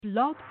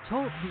Blog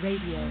Talk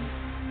Radio.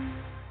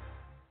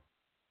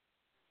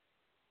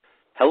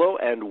 Hello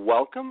and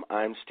welcome.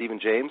 I'm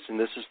Stephen James, and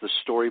this is the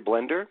Story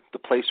Blender, the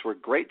place where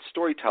great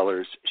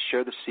storytellers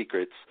share the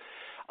secrets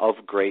of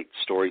great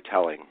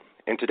storytelling.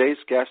 And today's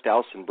guest,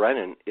 Alison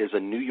Brennan, is a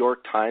New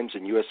York Times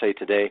and USA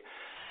Today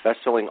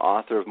best-selling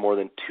author of more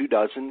than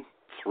 24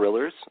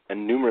 thrillers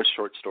and numerous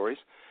short stories.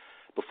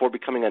 Before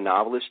becoming a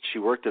novelist, she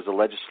worked as a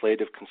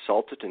legislative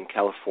consultant in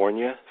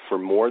California for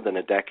more than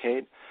a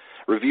decade.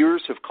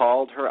 Reviewers have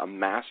called her a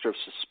master of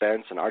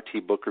suspense, and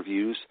RT Book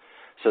Reviews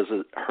says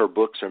that her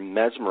books are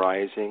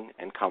mesmerizing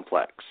and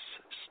complex.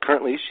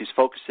 Currently, she's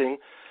focusing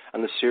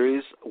on the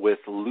series with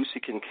Lucy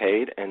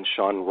Kincaid and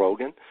Sean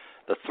Rogan,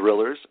 the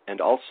thrillers,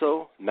 and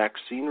also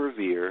Maxine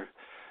Revere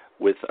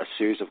with a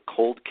series of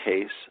cold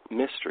case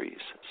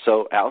mysteries.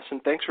 So,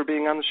 Alison, thanks for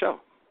being on the show.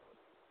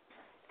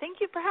 Thank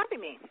you for having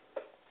me.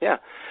 Yeah.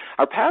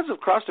 Our paths have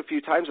crossed a few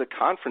times at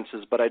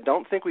conferences, but I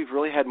don't think we've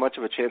really had much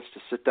of a chance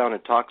to sit down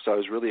and talk, so I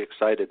was really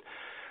excited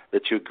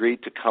that you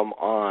agreed to come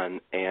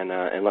on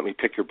and let me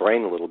pick your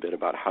brain a little bit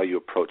about how you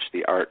approach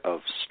the art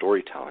of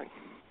storytelling.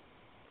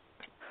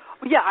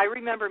 Yeah, I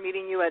remember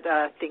meeting you at,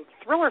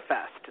 Thriller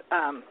Fest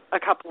a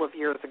couple of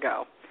years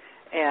ago,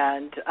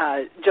 and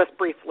just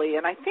briefly,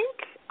 and I think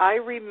I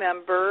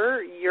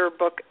remember your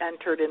book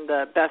entered in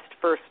the Best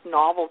First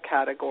Novel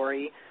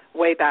category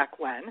way back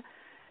when.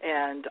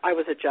 And I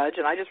was a judge,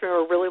 and I just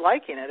remember really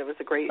liking it. It was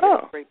a great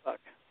book.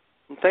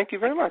 Thank you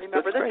very much. I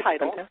remember That's the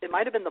title. Fantastic. It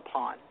might have been The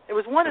Pawn. It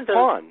was one of those. The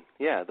Pawn.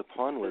 Yeah, The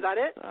Pawn was. Was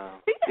that it?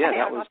 Yeah,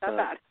 that was not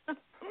that bad.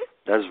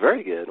 That was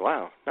very good.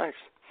 Wow, nice.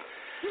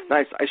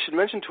 Nice. I should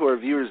mention to our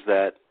viewers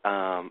that,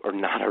 or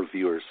not our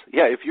viewers.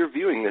 Yeah, if you're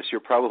viewing this,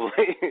 you're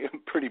probably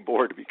pretty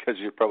bored because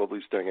you're probably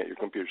staring at your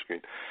computer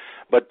screen.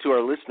 But to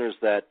our listeners,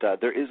 that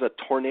there is a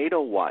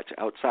tornado watch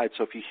outside,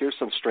 so if you hear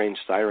some strange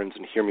sirens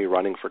and hear me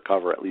running for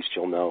cover, at least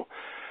you'll know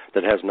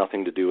that has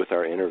nothing to do with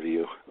our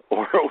interview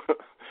or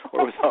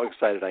with how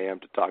excited I am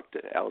to talk to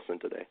Alison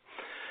today.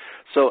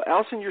 So,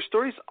 Alison, your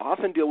stories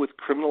often deal with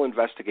criminal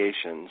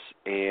investigations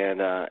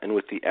and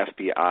with the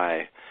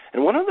FBI.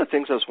 And one of the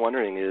things I was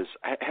wondering is,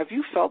 have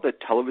you felt that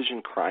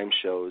television crime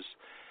shows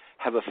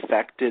have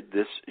affected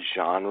this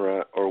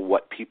genre or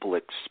what people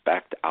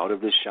expect out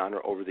of this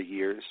genre over the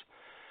years?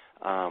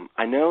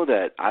 I know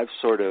that I've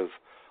sort of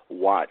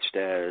watched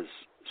as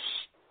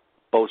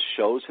both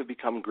shows have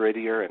become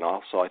grittier, and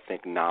also I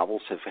think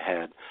novels have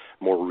had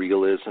more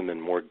realism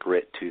and more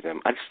grit to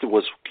them. I just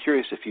was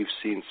curious if you've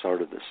seen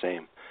sort of the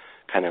same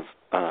kind of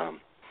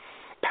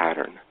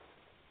pattern.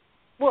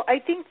 Well, I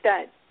think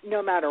that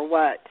no matter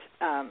what,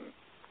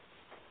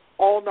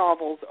 all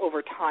novels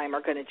over time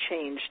are going to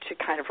change to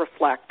kind of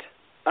reflect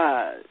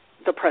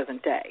the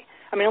present day.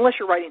 I mean, unless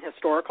you're writing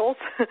historicals,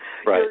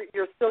 right.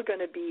 you're still going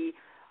to be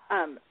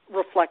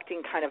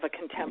reflecting kind of a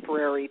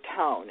contemporary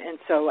tone. And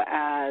so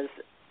as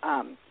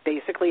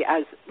basically,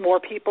 as more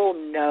people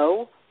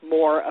know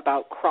more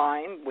about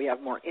crime, we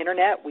have more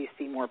internet, we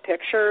see more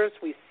pictures,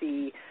 we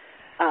see,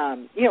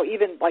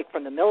 even like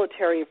from the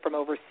military, from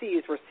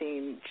overseas, we're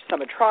seeing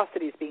some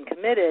atrocities being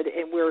committed,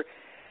 and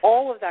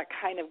all of that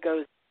kind of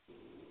goes into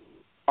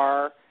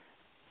our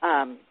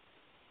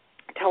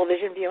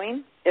television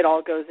viewing. It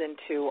all goes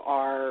into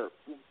our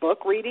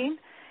book reading,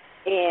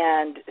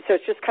 and so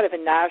it's just kind of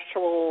a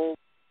natural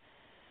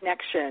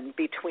connection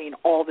between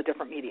all the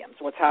different mediums,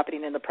 what's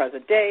happening in the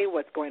present day,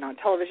 what's going on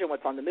television,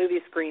 what's on the movie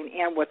screen,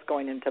 and what's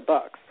going into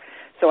books.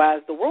 So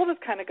as the world is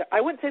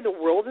I wouldn't say the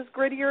world is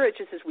grittier, it's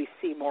just as we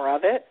see more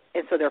of it,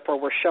 and so therefore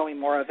we're showing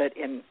more of it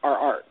in our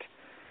art.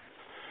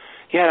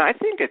 Yeah, I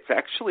think it's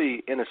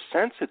actually, in a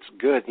sense, it's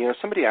good.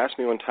 Somebody asked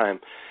me one time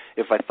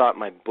if I thought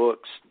my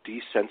books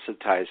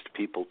desensitized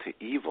people to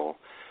evil,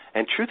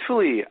 and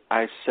truthfully,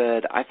 I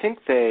said I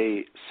think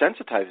they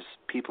sensitize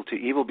people to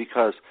evil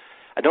because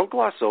I don't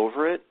gloss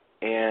over it,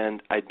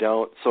 and I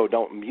don't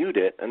mute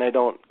it, and I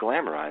don't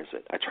glamorize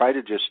it. I try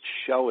to just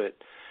show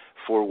it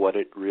for what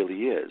it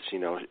really is.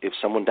 If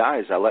someone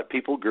dies, I let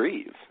people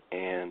grieve,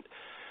 and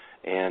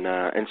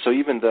so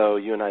even though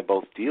you and I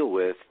both deal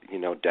with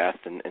death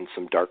and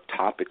some dark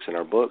topics in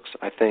our books,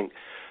 I think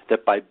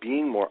that by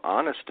being more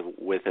honest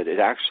with it, it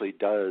actually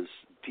does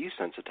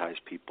desensitize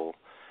people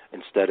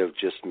instead of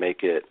just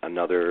make it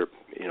another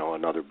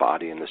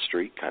body in the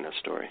street kind of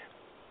story.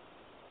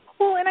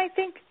 Well, and I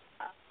think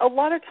a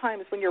lot of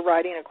times when you're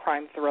writing a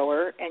crime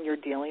thriller and you're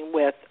dealing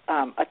with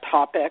a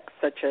topic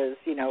such as,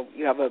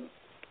 you have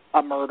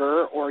a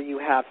murder or you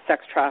have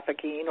sex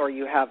trafficking or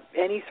you have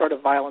any sort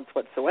of violence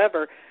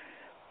whatsoever,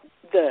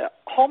 the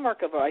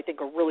hallmark of, I think,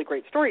 a really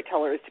great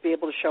storyteller is to be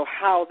able to show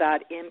how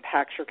that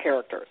impacts your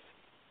characters.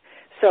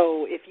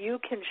 So if you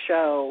can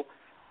show,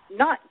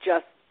 not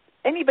just,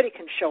 anybody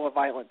can show a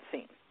violent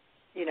scene.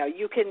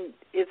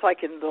 It's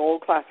like in the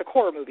old classic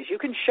horror movies, you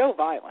can show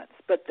violence,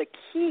 but the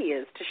key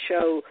is to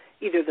show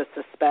either the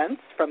suspense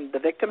from the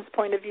victim's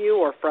point of view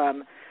or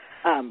from,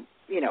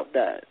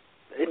 the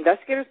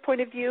investigator's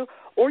point of view,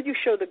 or you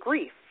show the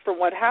grief from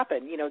what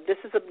happened. This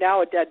is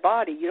now a dead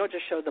body. You don't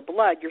just show the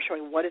blood. You're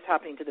showing what is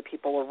happening to the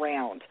people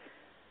around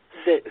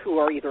who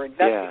are either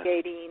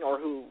investigating or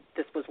who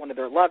this was one of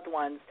their loved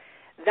ones.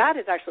 That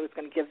is actually what's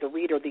going to give the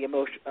reader the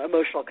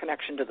emotional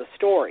connection to the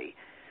story.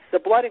 The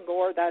blood and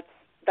gore,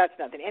 that's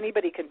nothing.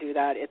 Anybody can do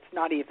that. It's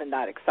not even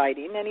that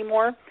exciting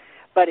anymore,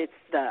 but it's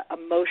the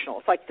emotional.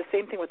 It's like the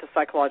same thing with the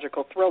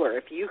psychological thriller.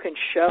 If you can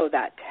show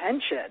that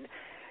tension,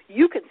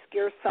 you can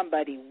scare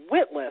somebody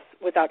witless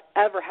without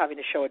ever having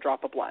to show a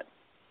drop of blood.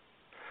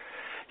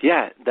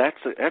 Yeah, that's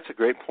a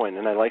great point,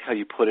 and I like how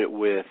you put it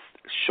with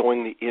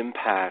showing the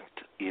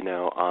impact,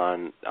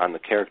 on the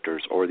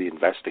characters or the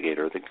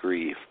investigator, the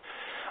grief.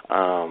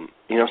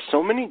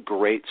 So many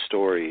great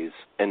stories,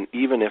 and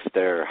even if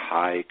they're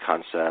high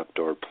concept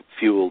or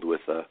fueled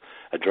with a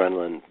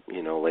adrenaline,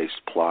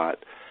 laced plot,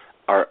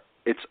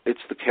 it's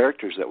the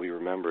characters that we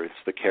remember. It's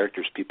the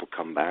characters people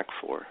come back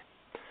for.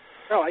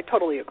 Oh, I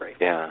totally agree.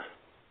 Yeah.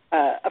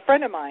 A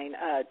friend of mine,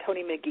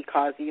 Tony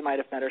Miggy-Kazi, you might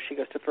have met her. She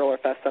goes to Thriller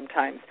Fest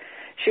sometimes.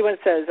 She once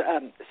says,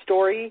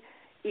 story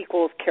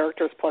equals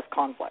characters plus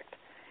conflict.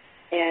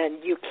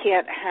 And you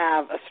can't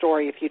have a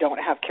story if you don't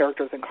have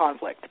characters and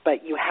conflict,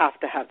 but you have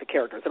to have the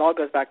characters. It all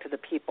goes back to the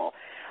people.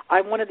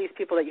 I'm one of these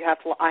people that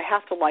I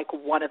have to like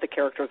one of the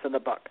characters in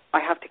the book. I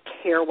have to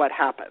care what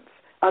happens.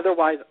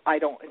 Otherwise, I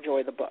don't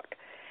enjoy the book.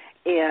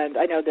 And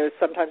I know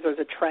sometimes there's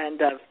a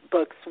trend of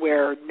books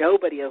where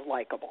nobody is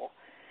likable.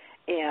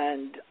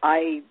 And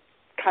I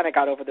kind of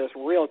got over this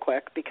real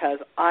quick because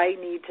I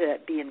need to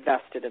be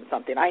invested in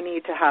something. I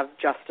need to have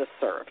justice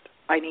served.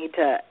 I need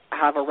to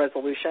have a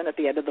resolution at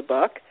the end of the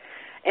book.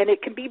 And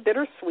it can be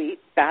bittersweet.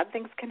 Bad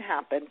things can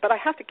happen. But I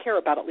have to care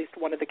about at least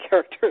one of the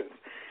characters.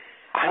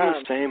 I'm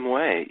the same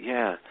way,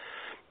 yeah.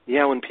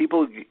 Yeah, when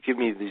people give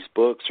me these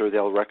books or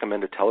they'll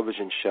recommend a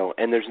television show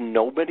and there's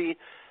nobody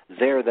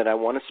there that I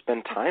want to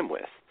spend time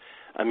with.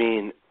 I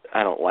mean,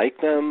 I don't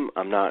like them.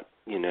 I'm not,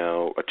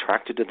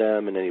 attracted to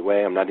them in any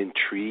way. I'm not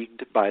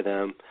intrigued by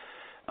them.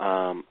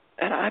 And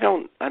I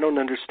don't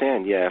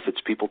understand. Yeah, if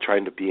it's people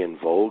trying to be in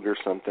vogue or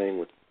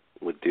something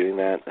with doing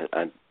that,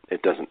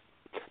 it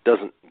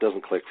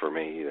doesn't click for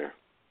me either.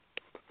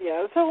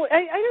 Yeah, so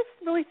I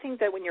just really think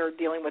that when you're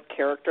dealing with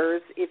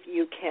characters, if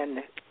you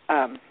can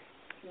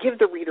give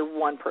the reader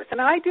one person,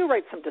 and I do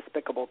write some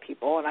despicable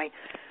people, and I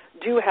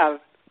do have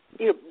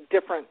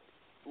different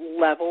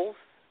levels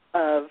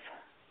of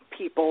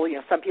people.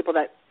 Some people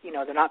that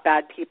they're not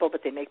bad people,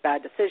 but they make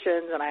bad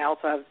decisions, and I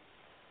also have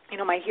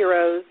my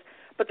heroes,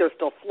 but they're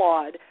still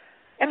flawed,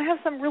 and I have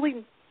some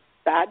really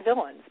bad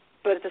villains.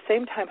 But at the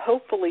same time,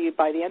 hopefully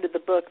by the end of the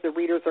book, the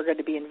readers are going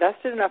to be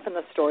invested enough in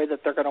the story that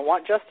they're going to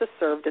want justice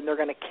served, and they're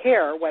going to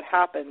care what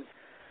happens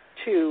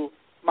to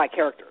my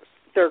characters.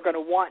 They're going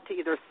to want to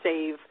either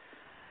save,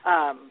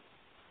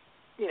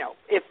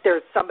 if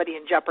there's somebody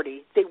in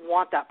jeopardy, they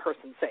want that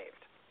person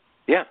saved.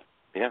 Yeah,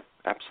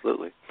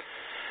 absolutely.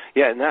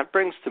 Yeah, and that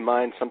brings to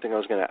mind something I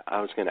was going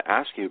to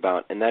ask you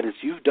about, and that is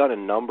you've done a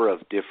number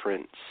of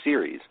different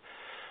series.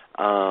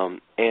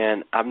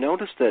 And I've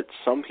noticed that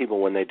some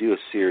people, when they do a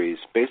series,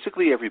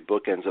 basically every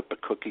book ends up a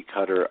cookie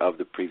cutter of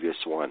the previous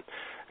one.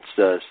 It's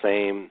the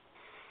same,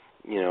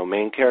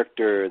 main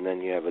character, and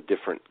then you have a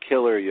different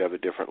killer, you have a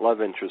different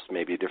love interest,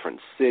 maybe a different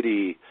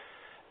city,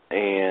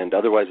 and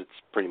otherwise it's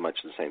pretty much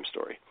the same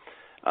story.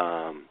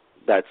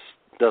 That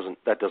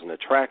doesn't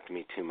attract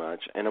me too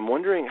much, and I'm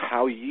wondering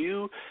how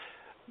you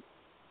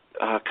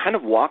kind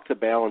of walk the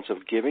balance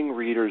of giving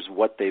readers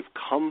what they've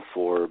come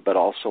for, but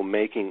also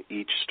making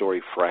each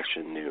story fresh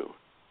and new.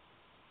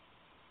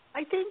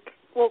 I think,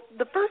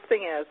 the first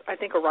thing is I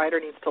think a writer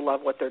needs to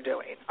love what they're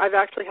doing. I've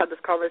actually had this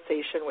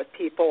conversation with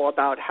people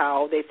about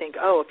how they think,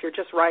 if you're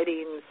just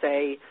writing,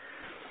 say,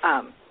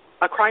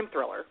 a crime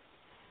thriller,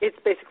 it's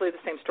basically the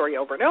same story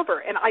over and over,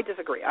 and I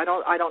disagree. I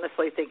don't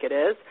necessarily think it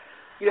is.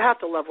 You have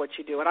to love what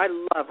you do, and I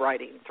love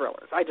writing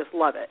thrillers. I just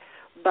love it.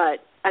 But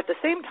at the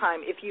same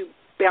time, if you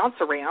bounce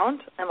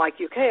around and I'm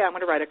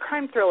going to write a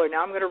crime thriller,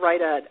 now I'm going to write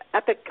an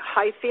epic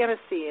high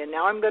fantasy, and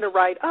now I'm going to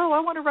write, I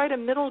want to write a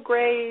middle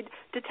grade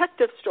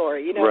detective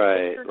story.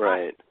 Right.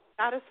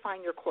 Not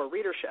satisfying your core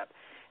readership.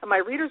 And my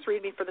readers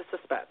read me for the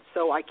suspense,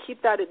 so I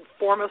keep that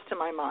foremost in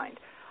my mind.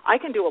 I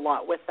can do a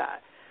lot with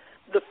that.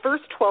 The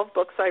first 12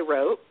 books I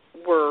wrote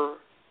were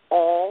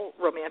all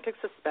romantic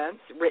suspense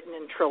written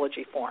in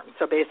trilogy form.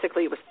 So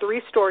basically it was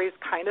 3 stories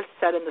kind of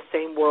set in the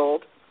same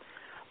world.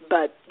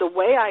 But the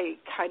way I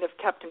kind of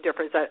kept them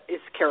different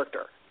is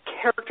character.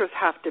 Characters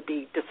have to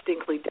be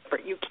distinctly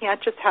different. You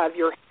can't just have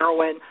your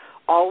heroine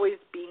always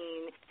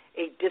being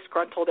a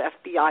disgruntled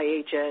FBI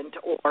agent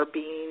or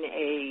being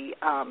a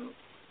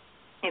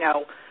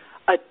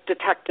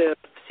detective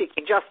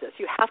seeking justice.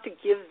 You have to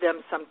give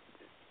them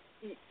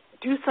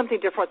do something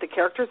different with the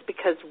characters,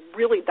 because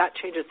really that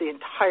changes the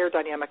entire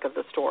dynamic of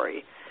the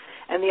story.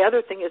 And the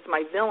other thing is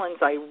my villains,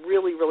 I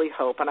really, really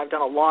hope, and I've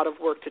done a lot of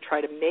work to try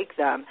to make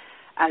them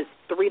as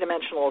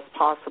three-dimensional as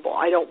possible.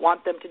 I don't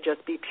want them to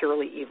just be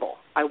purely evil.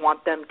 I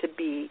want them to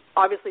be,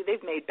 obviously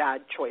they've made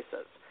bad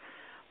choices,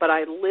 but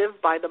I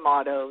live by the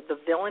motto, the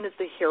villain is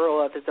the hero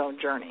of his own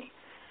journey.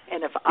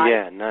 And if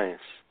I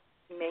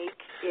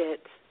make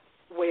it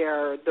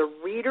where the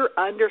reader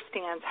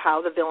understands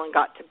how the villain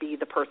got to be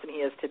the person he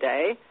is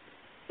today,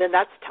 then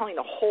that's telling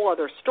a whole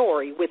other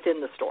story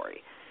within the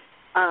story.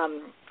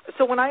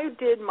 So when I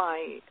did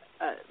my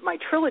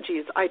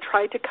trilogies, I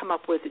tried to come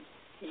up with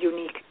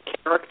unique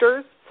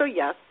characters. So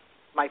yes,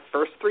 my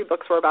first 3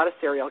 books were about a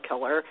serial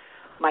killer.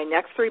 My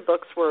next 3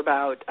 books were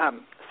about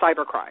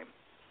cybercrime.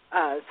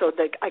 So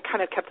I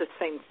kind of kept the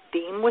same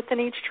theme within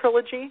each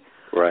trilogy.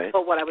 Right.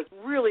 But what I was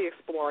really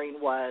exploring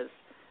was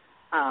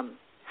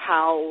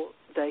how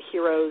the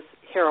heroes,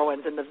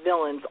 heroines, and the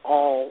villains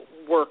all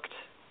worked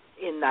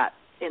in that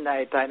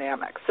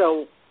dynamic.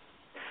 So,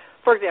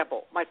 for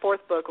example, my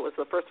 4th book was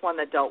the first one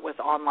that dealt with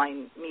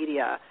online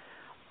media.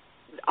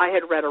 I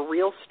had read a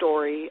real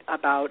story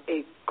about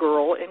a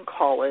girl in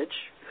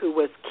college who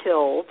was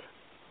killed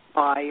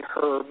by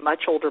her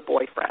much older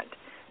boyfriend.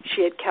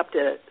 She had kept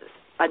an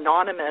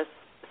anonymous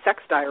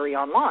sex diary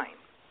online.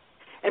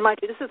 And mind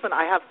you, this is when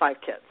I have 5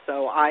 kids,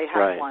 so I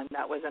had one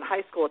that was in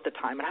high school at the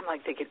time, and I'm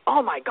like thinking,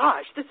 oh my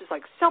gosh, this is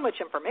like so much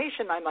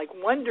information. I'm like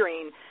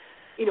wondering,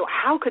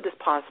 how could this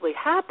possibly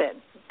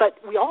happen? But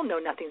we all know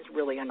nothing's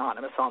really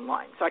anonymous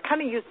online. So I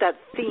kind of used that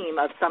theme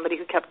of somebody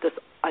who kept this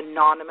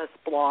anonymous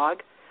blog,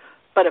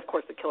 but of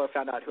course the killer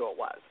found out who it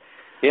was.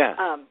 Yeah.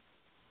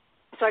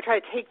 So I try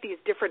to take these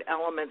different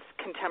elements,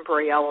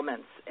 contemporary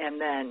elements,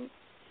 and then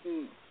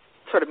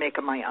sort of make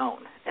them my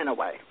own in a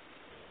way.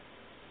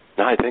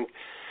 No, I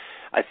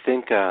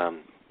think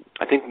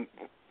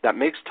that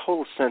makes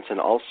total sense, and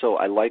also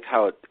I like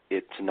how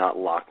it's not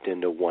locked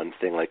into one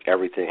thing, like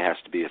everything has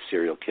to be a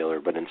serial killer,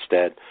 but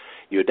instead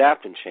you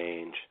adapt and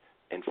change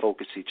and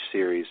focus each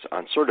series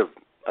on sort of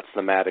a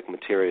thematic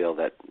material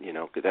that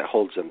that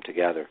holds them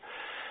together.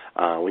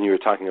 When you were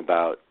talking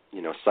about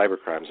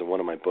cybercrimes, in one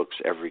of my books,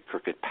 Every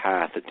Crooked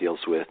Path, it deals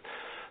with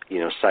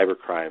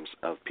cybercrimes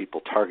of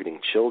people targeting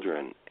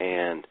children,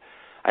 and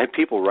I have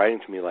people writing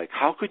to me like,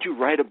 how could you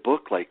write a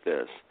book like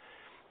this?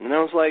 And I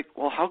was like,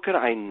 well, how could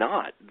I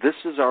not? This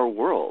is our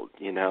world,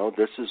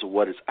 This is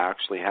what is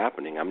actually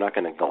happening. I'm not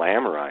going to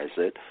glamorize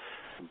it,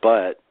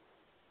 but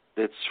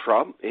it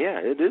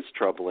is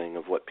troubling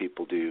of what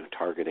people do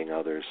targeting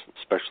others,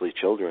 especially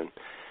children.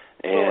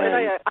 And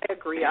I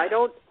agree. I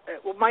don't.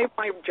 Well, my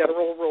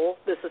general rule.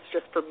 This is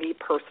just for me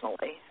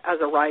personally as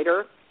a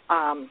writer.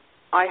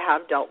 I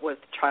have dealt with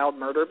child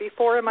murder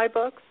before in my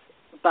books,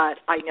 but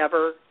I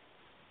never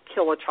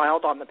kill a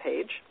child on the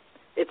page.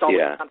 It's always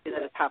something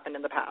that has happened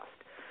in the past,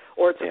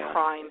 or it's a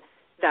crime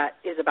that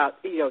is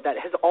about that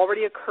has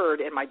already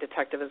occurred, and my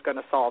detective is going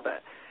to solve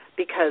it.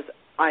 Because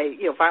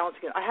violence.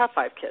 I have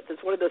 5 kids.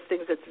 It's one of those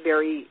things that's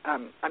very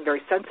I'm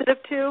very sensitive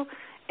to,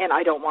 and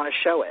I don't want to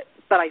show it.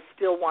 But I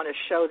still want to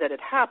show that it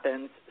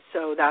happens,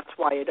 so that's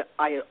why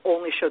I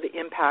only show the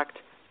impact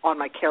on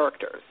my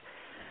characters.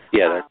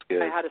 Yeah, that's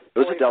good. It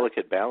was a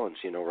delicate balance,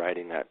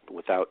 writing that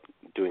without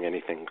doing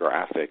anything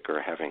graphic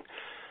or having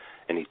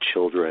any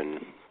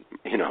children,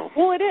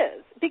 Well, it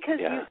is, because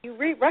you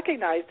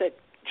recognize that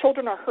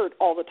children are hurt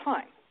all the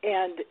time,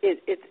 and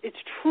it's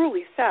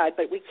truly sad,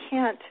 but we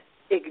can't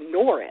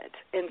ignore it.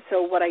 And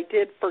so what I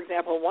did, for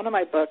example, in one of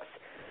my books,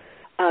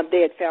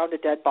 they had found a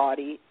dead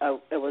body.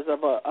 It was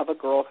of a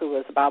girl who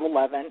was about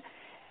 11.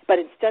 But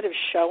instead of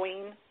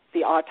showing the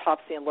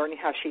autopsy and learning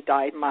how she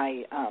died,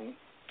 my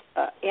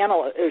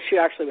analyst, she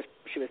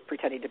was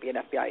pretending to be an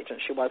FBI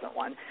agent. She wasn't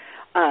one.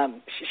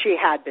 She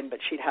had been, but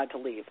she'd had to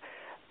leave.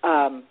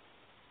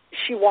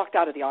 She walked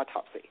out of the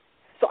autopsy.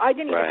 So I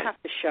didn't even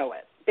have to show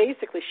it.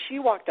 Basically, she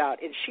walked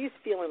out, and she's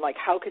feeling like,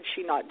 how could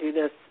she not do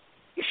this?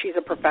 She's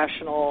a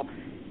professional.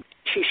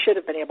 She should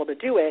have been able to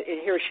do it, and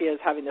here she is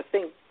having this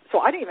thing. So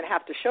I didn't even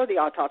have to show the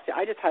autopsy.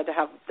 I just had to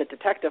have the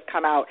detective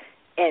come out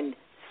and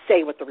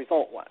say what the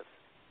result was.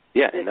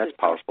 Yeah, and that's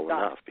powerful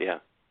enough, yeah.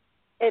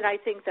 And I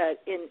think that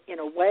in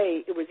a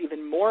way it was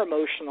even more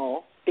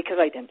emotional because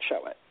I didn't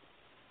show it.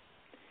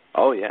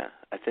 Oh, yeah,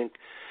 I think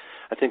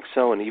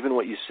so. And even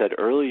what you said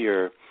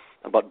earlier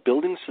about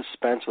building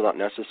suspense without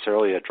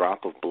necessarily a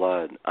drop of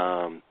blood,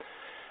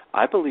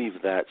 I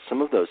believe that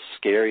some of those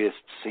scariest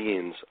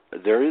scenes,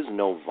 there is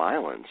no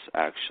violence,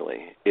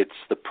 actually. It's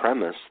the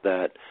premise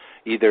that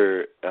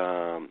either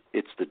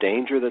it's the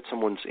danger that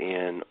someone's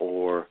in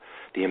or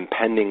the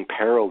impending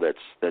peril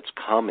that's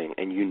coming,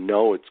 and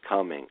it's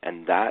coming,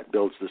 and that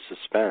builds the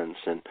suspense.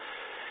 And,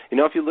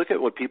 if you look at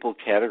what people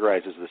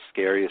categorize as the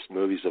scariest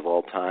movies of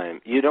all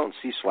time, you don't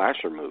see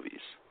slasher movies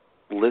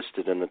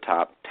listed in the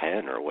top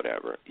 10 or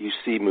whatever. You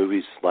see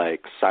movies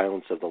like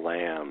Silence of the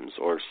Lambs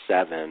or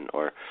Seven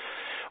or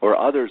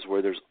others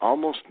where there's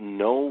almost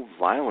no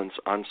violence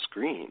on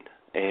screen,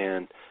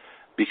 and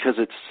because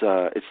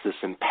it's this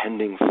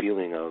impending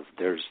feeling of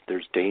there's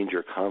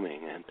danger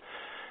coming,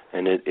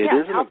 and it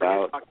isn't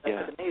about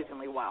it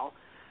amazingly well.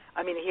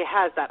 I mean, he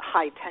has that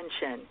high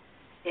tension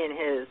in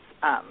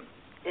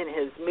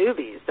his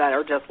movies that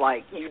are just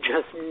like you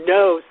just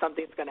know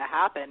something's going to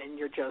happen and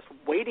you're just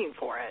waiting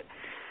for it.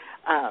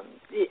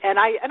 And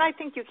I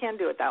think you can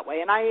do it that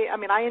way. And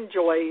I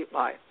enjoy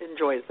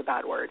is the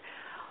bad word.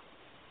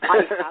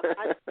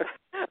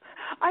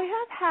 I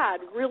have had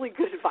really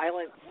good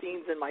violent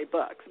scenes in my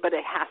books, but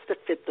it has to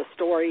fit the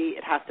story.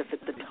 It has to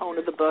fit the tone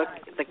of the book,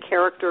 the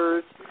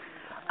characters.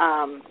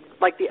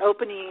 Like the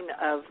opening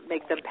of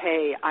Make Them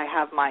Pay, I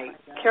have my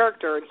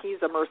character, and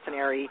he's a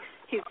mercenary.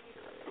 He's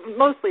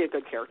mostly a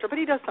good character, but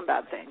he does some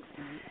bad things.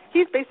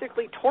 He's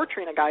basically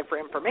torturing a guy for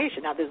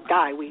information. Now, this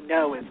guy we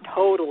know is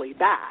totally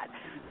bad,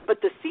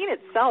 but the scene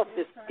itself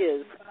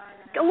is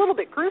a little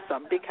bit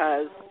gruesome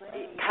because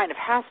it kind of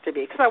has to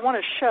be, because I want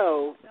to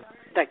show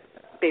that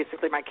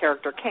basically my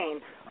character,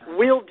 Kane,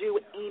 will do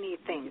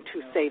anything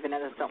to save an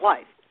innocent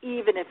life,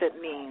 even if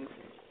it means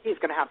he's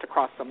going to have to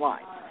cross some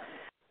lines.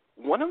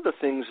 One of the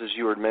things, as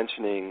you were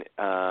mentioning,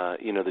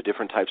 the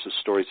different types of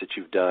stories that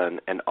you've done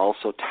and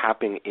also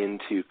tapping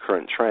into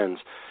current trends,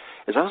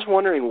 is I was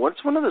wondering,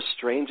 what's one of the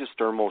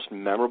strangest or most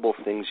memorable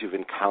things you've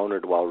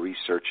encountered while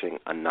researching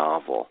a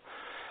novel?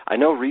 I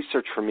know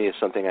research for me is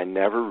something I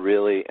never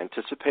really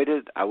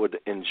anticipated I would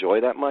enjoy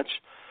that much,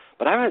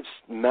 but I've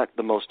met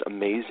the most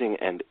amazing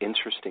and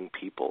interesting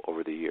people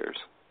over the years.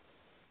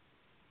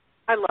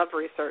 I love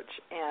research,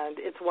 and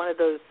it's one of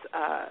those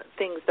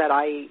things that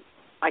I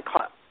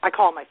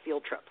call my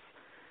field trips,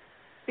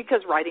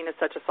 because writing is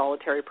such a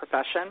solitary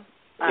profession.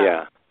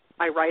 Yeah.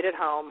 I write at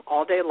home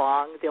all day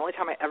long. The only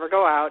time I ever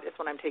go out is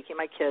when I'm taking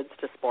my kids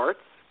to sports,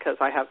 because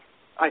I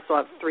still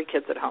have 3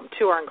 kids at home.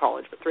 2 are in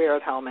college, but 3 are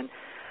at home, and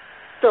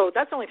so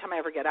that's the only time I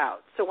ever get out.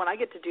 So when I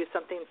get to do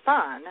something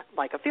fun,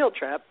 like a field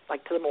trip,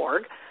 like to the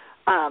morgue,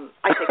 I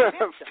take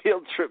advantage.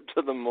 Field trip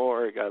to the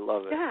morgue, I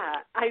love it.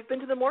 Yeah, I've been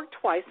to the morgue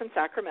twice in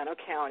Sacramento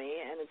County,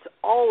 and it's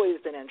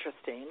always been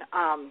interesting.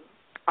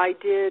 I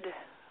did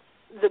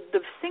the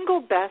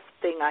single best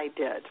thing I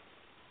did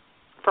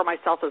for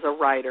myself as a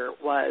writer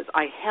was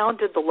I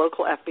hounded the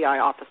local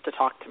FBI office to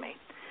talk to me.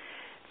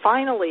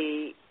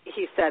 Finally,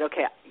 he said,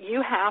 okay,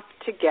 you have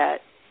to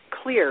get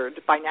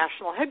cleared by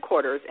national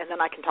headquarters, and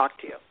then I can talk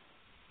to you.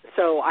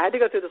 So I had to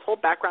go through this whole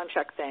background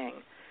check thing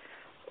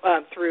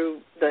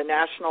through the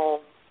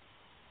national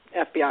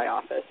FBI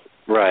office.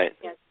 Right.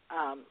 And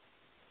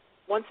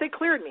once they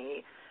cleared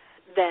me,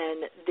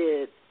 then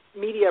the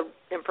media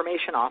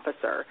information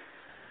officer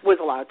was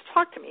allowed to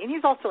talk to me. And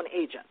he's also an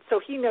agent, so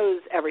he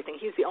knows everything.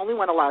 He's the only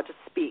one allowed to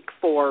speak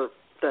for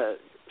the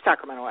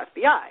Sacramento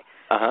FBI.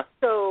 Uh-huh.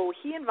 So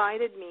he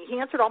invited me. He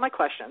answered all my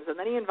questions, and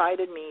then he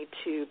invited me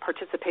to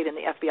participate in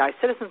the FBI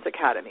Citizens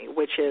Academy,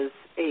 which is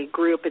a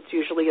group. It's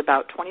usually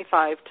about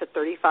 25 to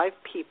 35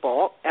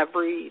 people.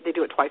 They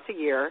do it twice a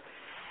year,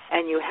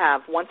 and you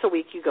have once a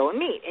week you go and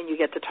meet, and you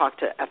get to talk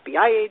to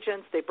FBI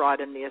agents. They brought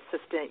in the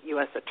assistant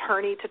U.S.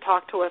 attorney to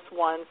talk to us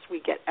once.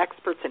 We get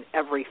experts in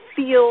every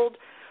field.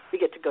 We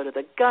get to go to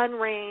the gun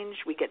range.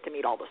 We get to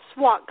meet all the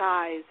SWAT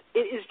guys. It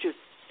is just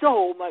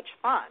so much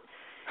fun.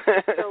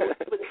 So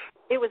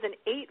it was an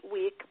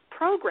 8-week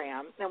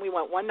program, and we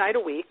went one night a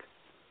week,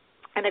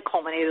 and it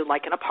culminated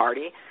like in a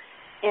party.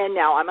 And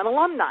now I'm an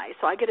alumni,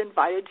 so I get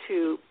invited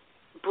to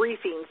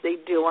briefings. They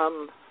do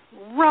them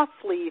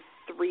roughly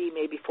 3,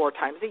 maybe 4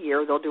 times a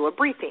year. They'll do a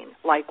briefing.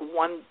 Like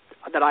one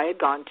that I had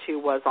gone to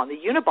was on the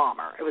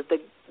Unabomber. It was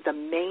the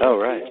main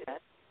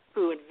agent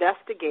who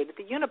investigated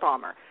the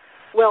Unabomber.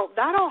 Well,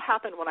 that all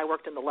happened when I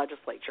worked in the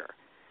legislature,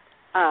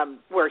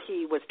 where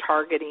he was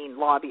targeting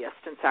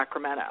lobbyists in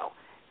Sacramento.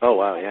 Oh,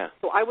 wow, yeah.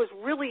 So I was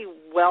really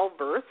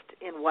well-versed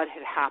in what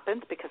had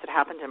happened because it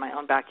happened in my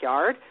own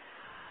backyard.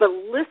 But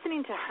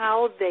listening to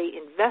how they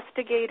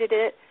investigated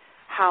it,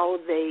 how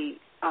they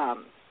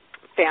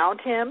found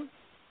him,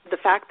 the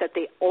fact that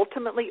they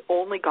ultimately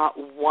only got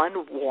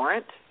 1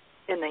 warrant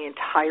in the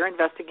entire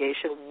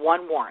investigation,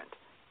 1 warrant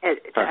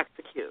to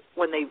execute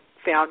when they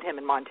found him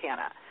in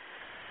Montana.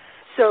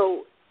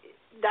 So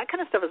that kind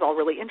of stuff is all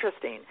really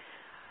interesting.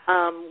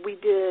 We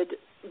did,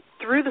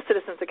 through the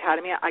Citizens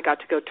Academy, I got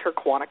to go to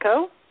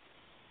Quantico,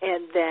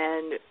 and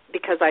then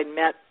because I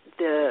met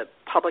the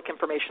public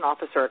information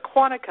officer at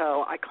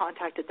Quantico, I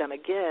contacted them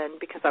again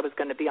because I was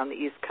going to be on the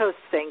East Coast,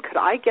 saying, could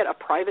I get a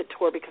private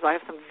tour because I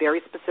have some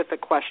very specific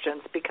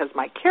questions, because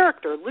my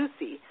character,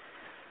 Lucy,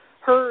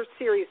 her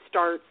series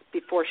starts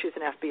before she's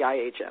an FBI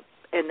agent,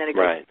 and then it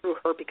goes through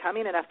her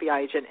becoming an FBI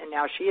agent, and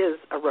now she is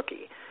a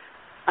rookie.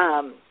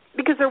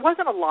 Because there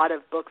wasn't a lot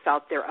of books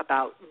out there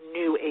about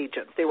new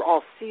agents. They were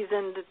all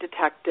seasoned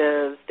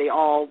detectives. They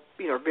all,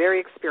 very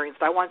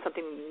experienced. I wanted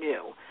something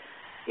new.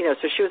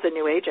 So she was a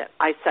new agent.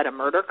 I set a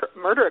murder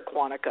at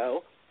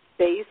Quantico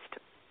based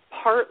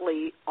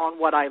partly on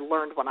what I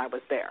learned when I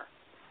was there.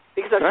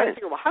 Because I was trying to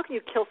figure, well, how can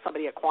you kill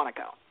somebody at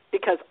Quantico?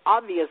 Because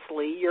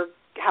obviously you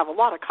have a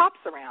lot of cops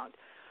around.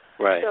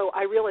 Right. So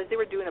I realized they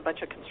were doing a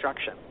bunch of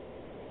construction.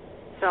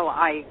 So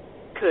I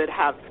could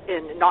have,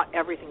 and not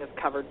everything is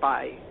covered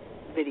by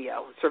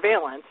video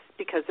surveillance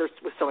because there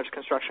was so much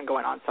construction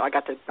going on. So I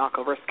got to knock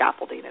over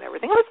scaffolding and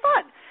everything. It was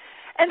fun.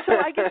 And so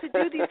I get to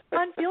do these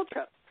fun field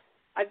trips.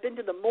 I've been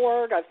to the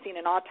morgue. I've seen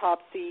an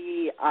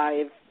autopsy.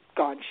 I've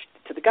gone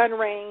to the gun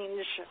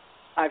range.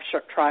 I've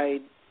tried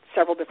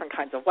several different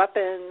kinds of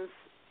weapons.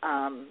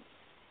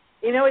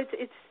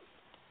 It's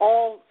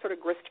all sort of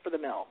grist for the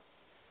mill.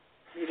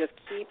 You just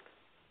keep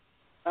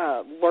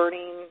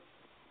learning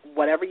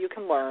whatever you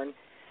can learn,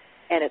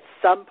 and at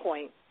some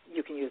point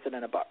you can use it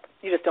in a book.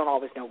 You just don't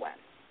always know when.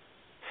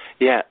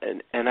 Yeah,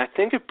 and I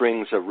think it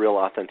brings a real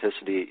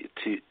authenticity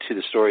to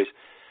the stories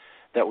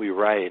that we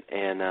write.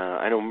 And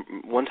I know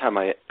one time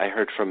I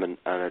heard from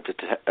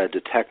a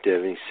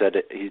detective, and he said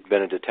he'd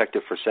been a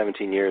detective for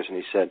 17 years, and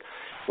he said,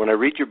 when I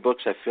read your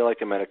books, I feel like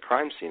I'm at a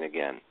crime scene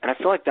again. And I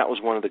feel like that was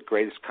one of the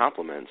greatest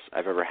compliments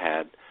I've ever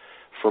had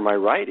for my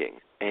writing.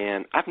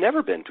 And I've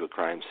never been to a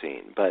crime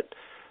scene, but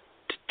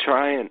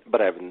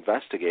I've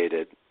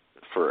investigated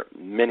for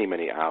many,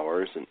 many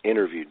hours and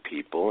interviewed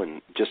people,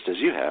 and just as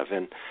you have.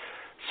 And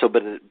so,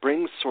 but it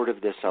brings sort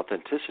of this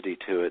authenticity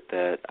to it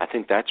that I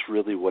think that's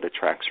really what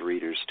attracts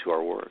readers to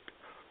our work.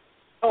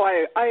 Oh,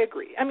 I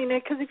agree. I mean,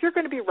 because if you're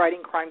going to be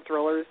writing crime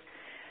thrillers,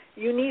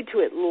 you need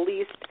to at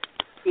least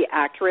be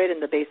accurate in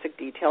the basic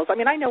details. I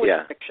mean, I know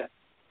it's fiction,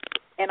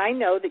 and I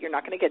know that you're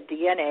not going to get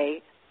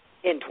DNA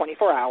in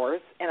 24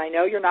 hours, and I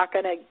know you're not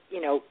going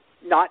to,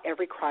 not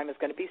every crime is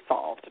going to be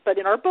solved. But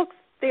in our books,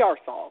 they are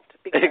solved.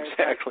 Because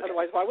exactly.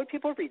 Otherwise, why would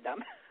people read them?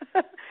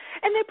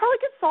 And they probably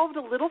get solved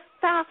a little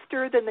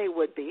faster than they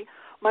would be.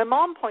 My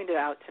mom pointed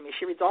out to me,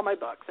 she reads all my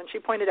books, and she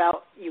pointed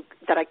out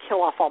that I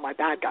kill off all my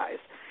bad guys.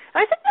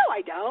 And I said, no,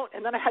 I don't.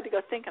 And then I had to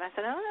go think, and I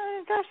said,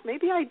 oh, gosh,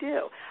 maybe I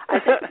do. I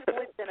think there's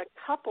only been a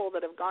couple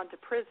that have gone to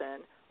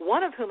prison,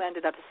 one of whom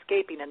ended up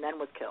escaping and then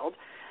was killed.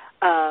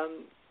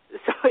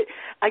 So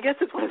I guess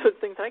it's one of those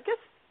things that I guess,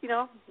 I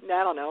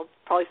don't know,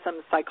 probably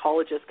some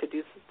psychologist could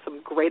do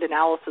some great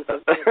analysis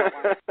of things.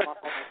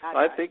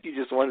 I think you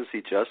just want to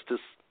see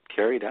justice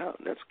carried out.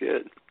 That's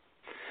good.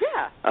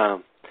 Yeah.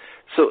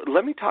 So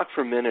let's talk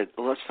for a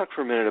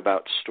minute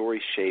about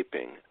story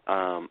shaping.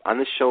 On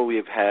this show, we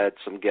have had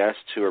some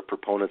guests who are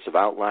proponents of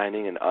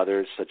outlining and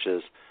others, such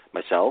as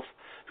myself,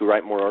 who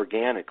write more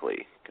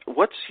organically.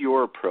 What's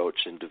your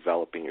approach in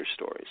developing your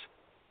stories?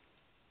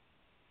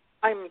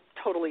 I'm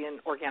totally an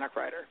organic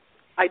writer.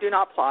 I do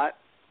not plot.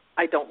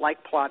 I don't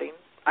like plotting.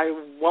 I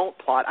won't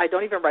plot. I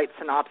don't even write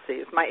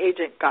synopses. My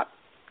agent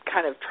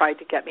kind of tried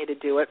to get me to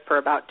do it for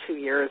about 2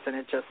 years, and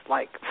it just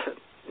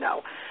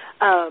no.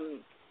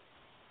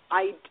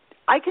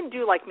 I can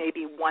do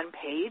maybe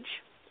 1-page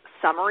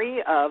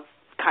summary of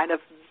kind of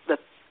the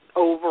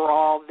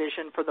overall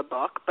vision for the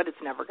book, but it's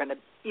never going to,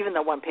 even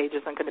though 1 page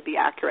isn't going to be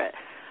accurate.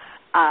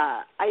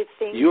 I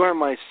think you are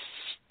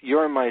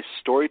my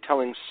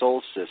storytelling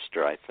soul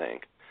sister, I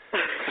think.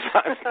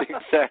 I'm the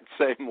exact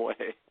same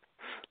way.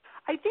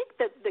 I think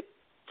that the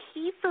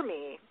key for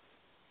me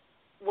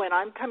when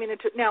I'm coming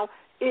into now,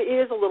 it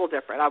is a little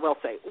different, I will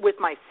say, with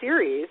my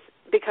series,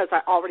 because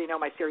I already know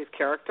my series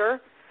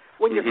character.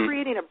 When you're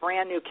creating a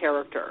brand new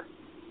character,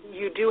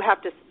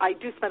 I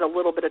do spend a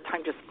little bit of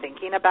time just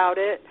thinking about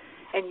it,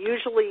 and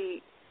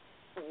usually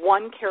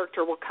one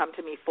character will come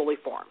to me fully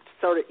formed.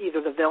 So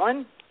either the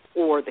villain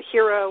or the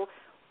hero,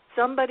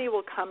 somebody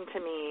will come to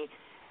me,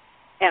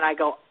 and I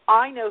go,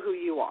 I know who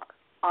you are.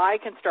 I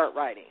can start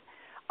writing.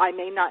 I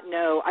may not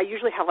know. I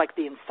usually have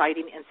the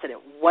inciting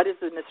incident. What is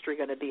the mystery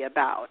going to be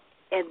about?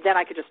 And then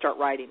I could just start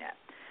writing it.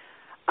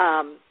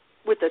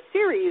 With a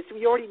series,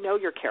 you already know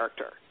your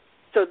character.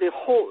 So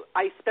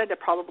I spend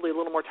probably a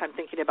little more time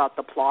thinking about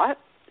the plot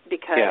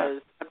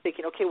because I'm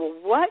thinking, okay, well,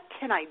 what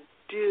can I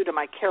do to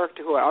my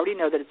character who I already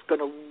know that it's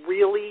going to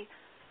really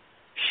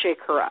shake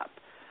her up?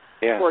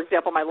 Yeah. For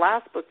example, my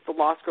last book, The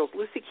Lost Girls,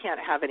 Lucy can't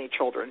have any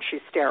children.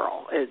 She's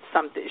sterile.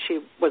 She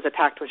was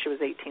attacked when she was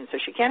 18, so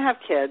she can't have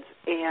kids,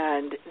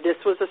 and this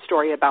was a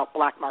story about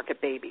black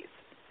market babies.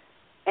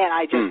 And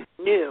I just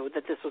knew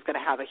that this was going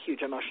to have a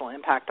huge emotional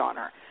impact on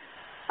her.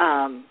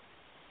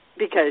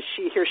 Because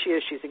here she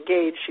is, she's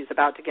engaged, she's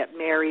about to get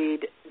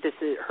married,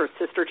 her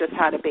sister just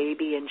had a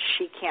baby, and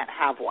she can't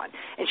have one.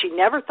 And she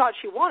never thought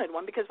she wanted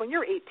one, because when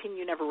you're 18,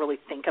 you never really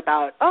think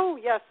about, oh,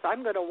 yes,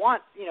 I'm going to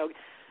want,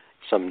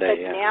 someday.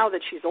 But now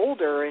that she's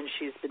older and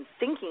she's been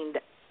thinking,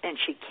 and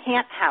she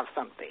can't have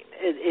something,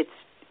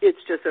 it's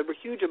just a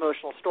huge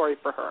emotional story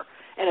for her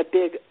and a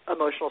big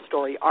emotional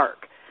story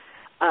arc.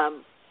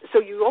 So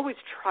you always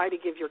try to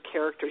give your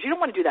characters, you don't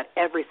want to do that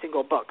every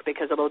single book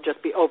because it'll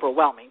just be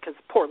overwhelming, because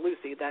poor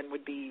Lucy then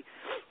would be,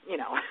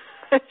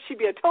 she'd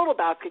be a total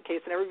basket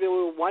case, and everybody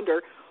would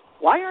wonder,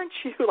 why aren't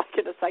you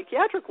in a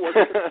psychiatric ward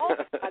because all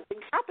these bad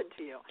things happen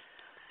to you?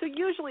 So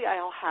usually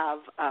I'll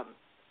have,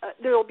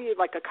 there will be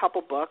a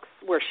couple books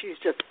where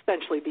she's just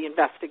essentially the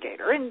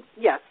investigator. And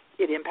yes,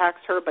 it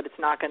impacts her, but it's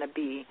not going to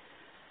be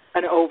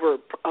an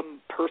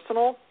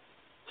personal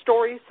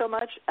story so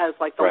much as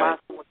the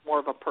last one was more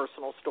of a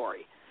personal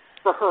story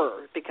for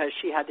her, because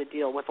she had to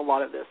deal with a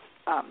lot of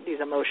these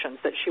emotions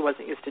that she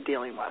wasn't used to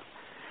dealing with.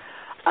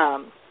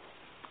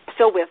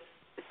 So with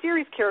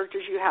series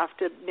characters, you have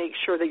to make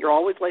sure that you're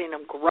always letting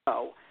them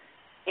grow.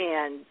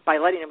 And by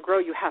letting them grow,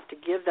 you have to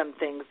give them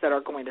things that are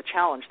going to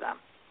challenge them,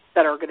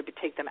 that are going to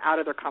take them out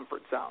of their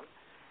comfort zone,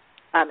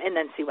 and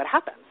then see what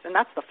happens. And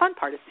that's the fun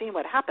part, is seeing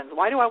what happens.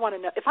 Why do I want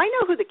to know? If I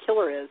know who the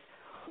killer is,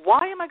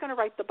 why am I going to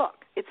write the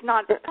book? It's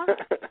not fun.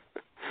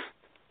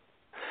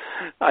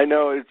 I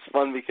know it's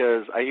fun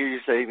because I hear you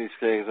saying these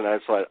things, and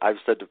that's what I've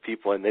said to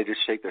people, and they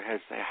just shake their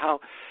heads and say, how?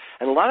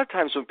 And a lot of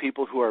times when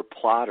people who are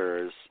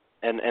plotters,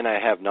 and I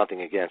have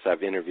nothing against,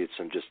 I've interviewed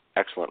some just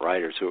excellent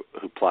writers who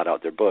plot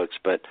out their books,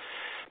 but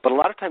a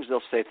lot of times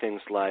they'll say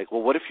things like,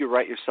 well, what if you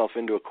write yourself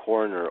into a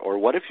corner, or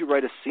what if you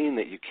write a scene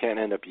that you can't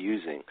end up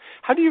using?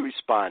 How do you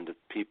respond to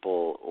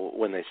people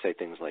when they say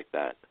things like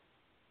that?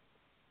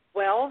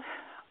 Well,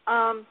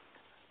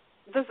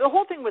 the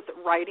whole thing with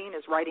writing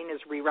is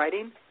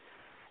rewriting,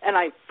 and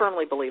I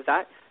firmly believe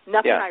that.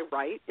 Nothing I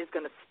write is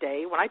going to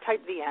stay. When I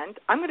type the end,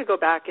 I'm going to go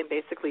back and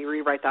basically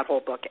rewrite that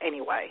whole book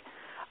anyway.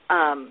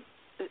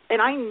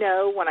 And I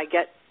know when I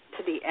get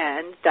to the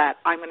end that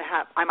I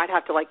might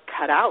have to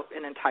cut out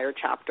an entire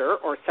chapter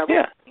or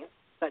several things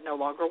that no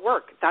longer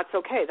work. That's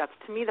okay.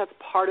 To me, that's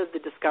part of the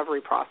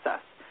discovery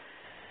process.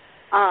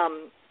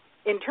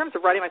 In terms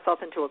of writing myself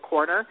into a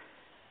corner,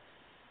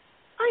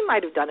 I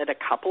might have done it a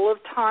couple of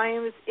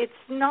times. It's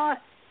not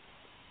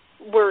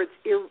where it's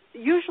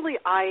usually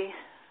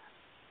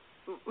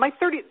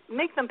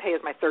Make Them Pay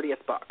is my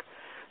 30th book.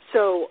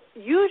 So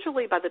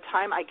usually by the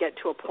time I get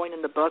to a point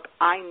in the book,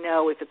 I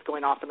know if it's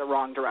going off in the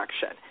wrong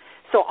direction.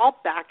 So I'll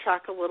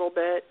backtrack a little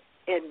bit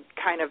and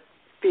kind of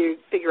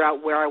figure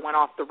out where I went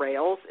off the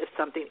rails if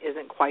something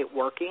isn't quite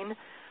working.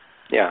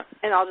 Yeah.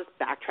 And I'll just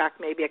backtrack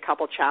maybe a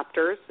couple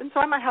chapters. And so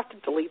I might have to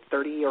delete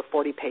 30 or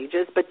 40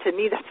 pages. But to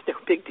me, that's no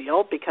big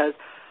deal because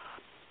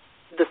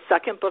the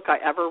second book I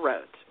ever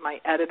wrote, my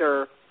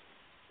editor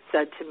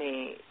said to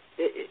me,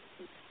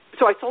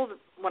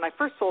 when I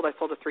first sold, I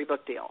sold a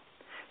 3-book deal.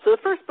 So the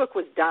first book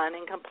was done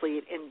and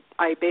complete, and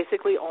I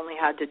basically only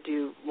had to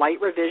do light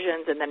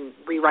revisions and then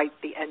rewrite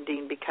the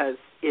ending because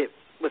it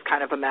was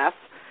kind of a mess.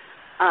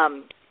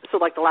 So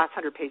the last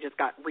 100 pages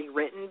got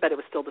rewritten, but it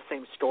was still the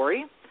same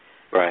story.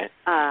 Right.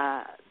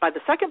 By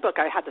the second book,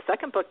 I had the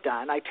second book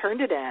done. I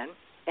turned it in,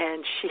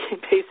 and she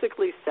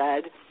basically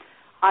said,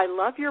 I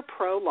love your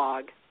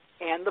prologue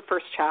and the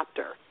first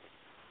chapter,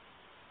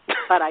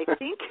 but I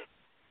think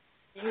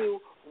you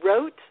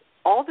wrote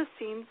all the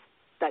scenes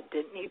that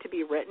didn't need to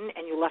be written,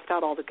 and you left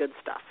out all the good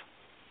stuff.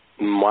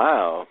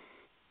 Wow.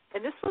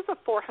 And this was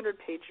a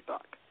 400-page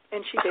book,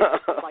 and she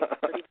basically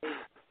 30 pages.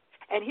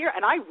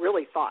 And I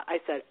really thought, I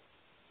said,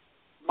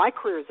 my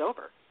career is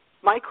over.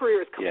 My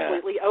career is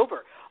completely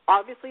over.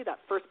 Obviously, that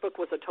first book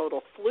was a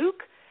total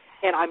fluke,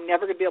 and I'm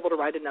never going to be able to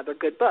write another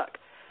good book.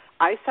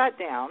 I sat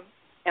down,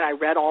 and I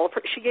read all of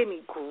her. She gave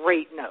me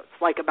great notes,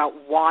 about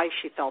why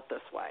she felt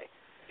this way.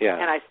 Yeah.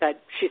 And I said,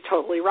 she's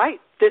totally right.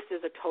 This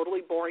is a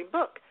totally boring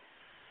book.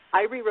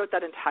 I rewrote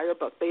that entire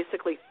book,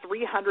 basically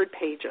 300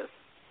 pages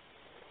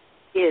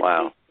in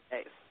 18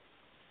 days.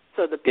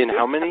 So in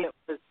how many? It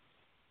was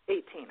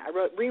 18.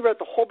 I rewrote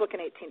the whole book in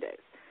 18 days.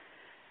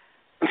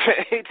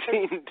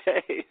 18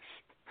 days.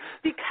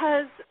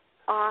 Because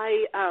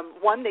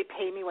they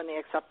pay me when they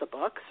accept the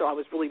book, so I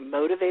was really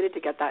motivated to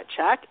get that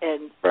check.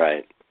 And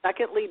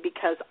secondly,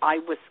 because I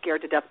was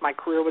scared to death my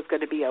career was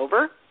going to be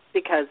over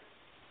because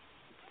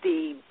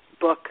the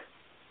book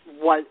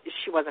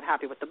she wasn't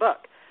happy with the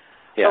book.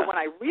 Yeah. But when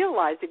I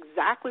realized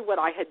exactly what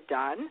I had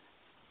done,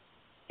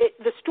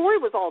 the story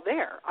was all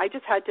there. I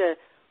just had to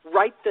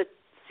write the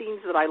scenes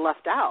that I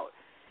left out.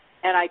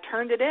 And I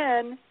turned it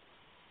in,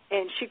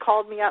 and she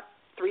called me up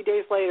 3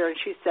 days later, and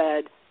she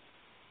said,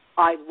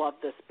 I love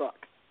this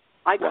book.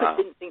 I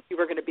didn't think you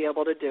were going to be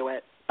able to do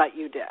it, but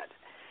you did.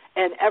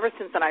 And ever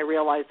since then, I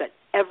realized that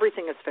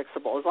everything is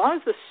fixable. As long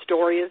as the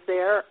story is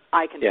there,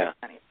 I can fix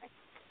anything.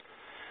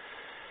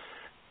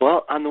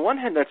 Well, on the one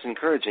hand, that's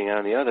encouraging.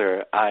 On the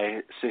other,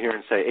 I sit here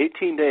and say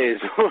 18 days.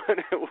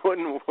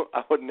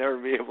 I would never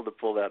be able to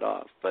pull that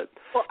off. But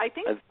I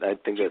think that's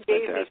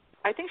fantastic.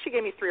 I think she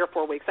gave me 3 or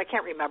 4 weeks. I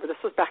can't remember. This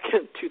was back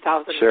in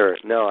 2000. Sure.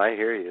 No, I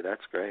hear you.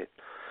 That's great.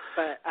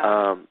 But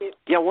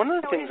one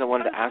of the things I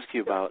wanted to ask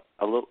you about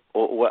a little.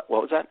 What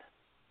was that?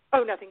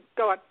 Oh, nothing.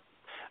 Go on.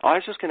 I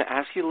was just going to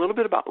ask you a little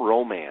bit about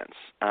romance.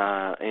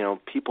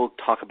 People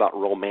talk about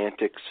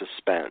romantic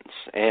suspense,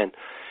 and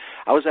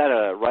I was at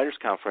a writers'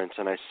 conference,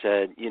 and I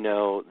said,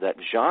 that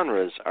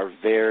genres are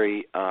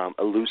very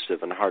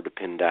elusive and hard to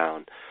pin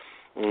down.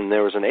 And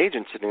there was an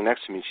agent sitting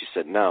next to me, and she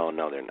said, no,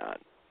 they're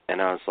not.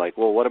 And I was like,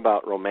 well, what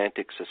about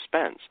romantic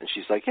suspense? And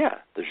she's like, yeah,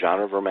 the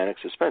genre of romantic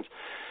suspense.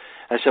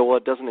 I said, well,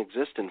 it doesn't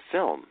exist in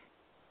film.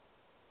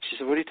 She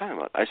said, what are you talking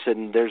about? I said,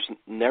 there's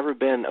never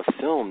been a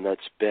film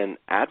that's been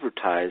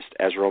advertised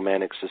as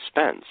romantic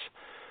suspense.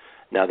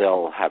 Now,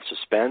 they'll have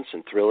suspense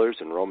and thrillers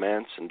and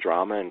romance and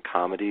drama and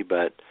comedy,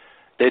 but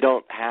they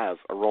don't have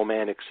a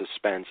romantic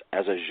suspense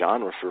as a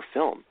genre for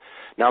film.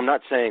 Now, I'm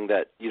not saying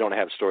that you don't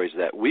have stories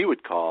that we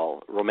would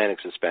call romantic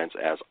suspense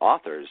as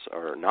authors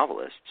or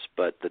novelists,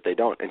 but that they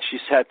don't. And she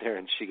sat there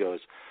and she goes,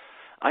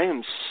 I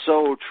am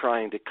so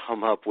trying to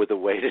come up with a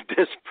way to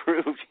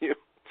disprove you.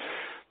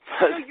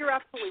 But no, you're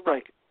absolutely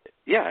right.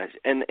 Yeah,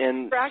 and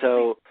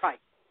so right.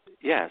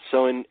 Yeah,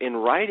 so in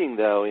writing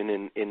though,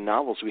 in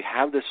novels, we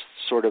have this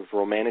sort of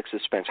romantic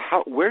suspense.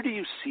 Where do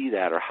you see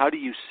that, or how do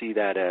you see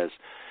that as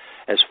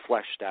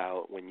fleshed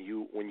out when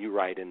you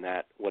write in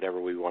that, whatever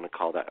we want to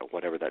call that,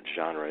 whatever that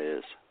genre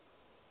is?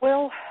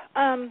 Well,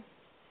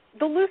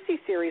 the Lucy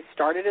series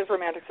started as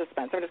romantic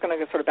suspense. I'm just going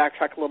to sort of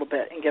backtrack a little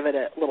bit and give it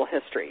a little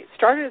history. It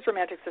started as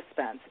romantic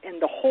suspense,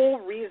 and the whole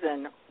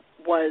reason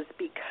was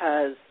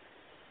because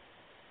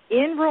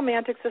in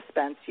romantic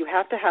suspense, you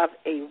have to have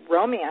a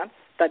romance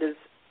that is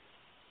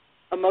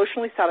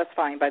emotionally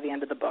satisfying by the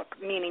end of the book,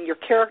 meaning your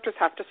characters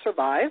have to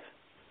survive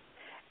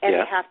and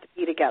they have to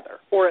be together,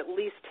 or at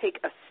least take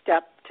a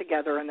step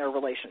together in their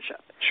relationship.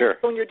 Sure.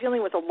 So when you're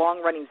dealing with a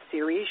long-running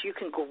series, you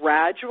can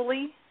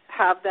gradually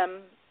have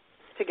them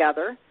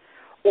together,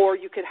 or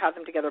you could have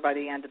them together by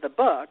the end of the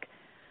book,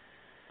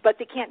 but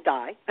they can't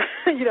die.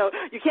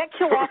 You can't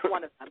kill off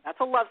one of them. That's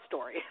a love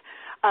story.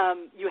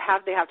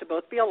 They have to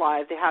both be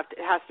alive. It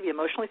has to be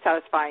emotionally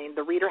satisfying.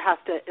 The reader has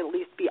to at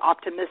least be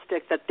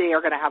optimistic that they are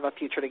going to have a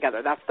future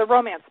together. That's the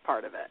romance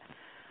part of it.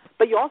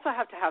 But you also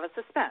have to have a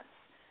suspense.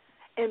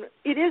 And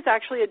it is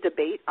actually a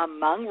debate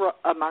among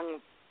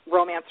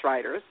romance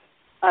writers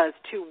as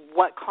to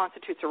what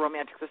constitutes a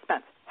romantic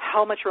suspense.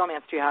 How much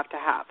romance do you have to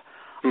have?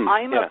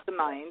 I'm of the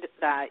mind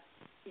that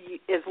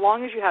as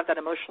long as you have that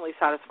emotionally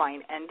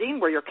satisfying ending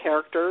where your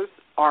characters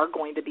are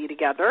going to be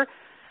together,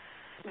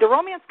 the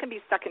romance can be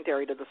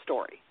secondary to the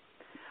story.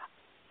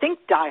 Think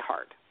Die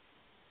Hard.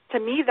 To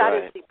me, that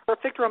is the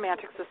perfect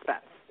romantic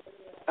suspense.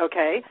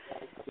 Okay?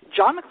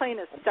 John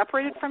McClane is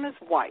separated from his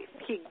wife.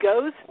 He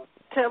goes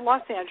to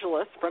Los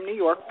Angeles from New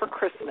York for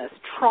Christmas,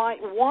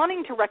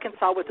 wanting to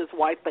reconcile with his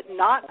wife, but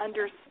not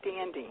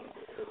understanding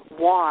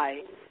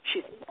why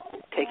she's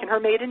taken her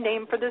maiden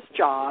name for this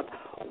job,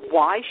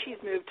 why she's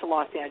moved to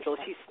Los Angeles.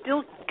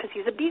 Because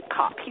he's a beat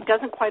cop, he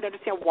doesn't quite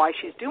understand why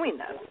she's doing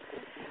this.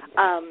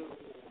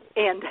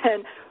 And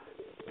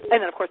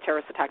then, of course,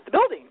 terrorists attack the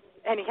building.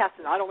 And he has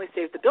to not only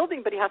save the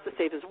building, but he has to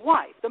save his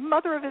wife, the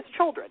mother of his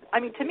children. I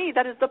mean, to me,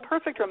 that is the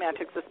perfect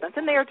romantic suspense.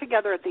 And they are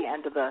together at the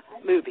end of the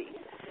movie.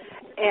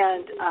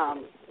 And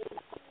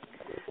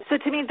so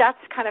to me, that's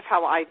kind of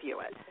how I view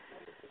it.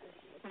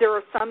 There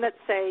are some that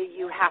say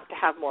you have to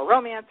have more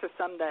romance, or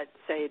some that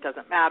say it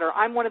doesn't matter.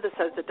 I'm one of the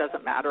says it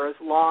doesn't matter as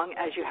long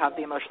as you have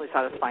the emotionally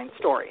satisfying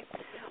story.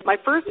 My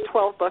first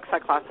 12 books I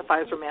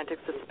classify as romantic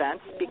suspense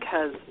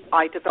because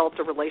I developed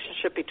a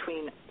relationship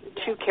between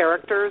two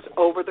characters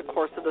over the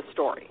course of the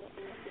story.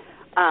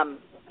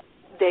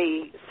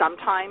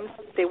 Sometimes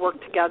they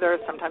worked together,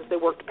 sometimes they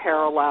worked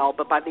parallel,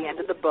 but by the end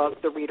of the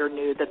book, the reader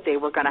knew that they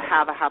were going to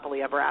have a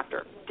happily ever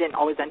after. Didn't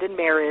always end in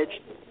marriage.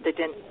 They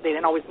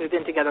didn't always move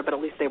in together, but at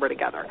least they were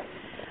together.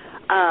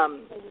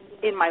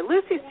 In my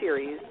Lucy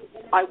series,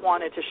 I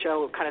wanted to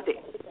show kind of the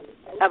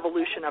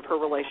evolution of her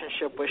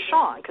relationship with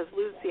Sean, because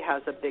Lucy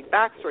has a big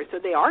backstory. So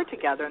they are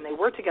together, and they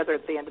were together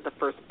at the end of the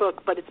first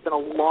book, but it's been a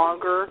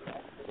longer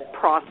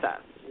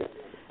process.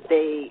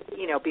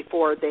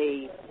 Before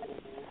they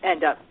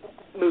end up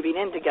moving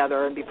in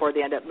together and before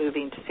they end up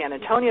moving to San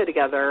Antonio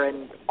together,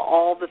 and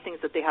all the things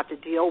that they have to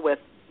deal with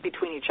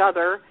between each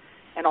other.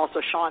 And also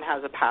Sean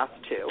has a past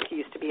too. He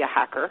used to be a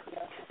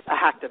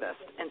hacktivist,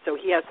 and so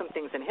he has some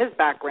things in his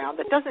background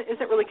that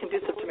isn't really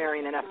conducive to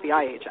marrying an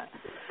FBI agent.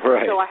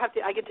 Right. So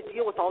I get to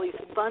deal with all these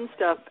fun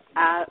stuff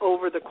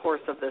over the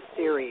course of this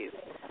series,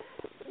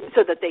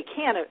 so that they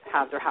can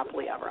have their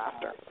happily ever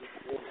after.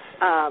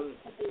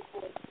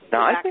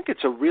 Now, I think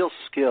it's a real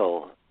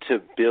skill to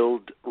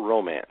build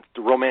romance,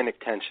 romantic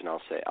tension,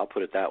 I'll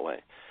put it that way.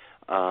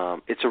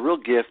 It's a real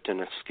gift and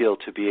a skill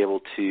to be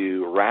able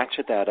to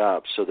ratchet that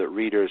up so that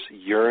readers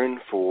yearn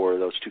for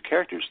those two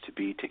characters to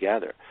be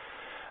together.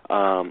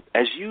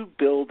 As you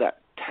build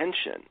that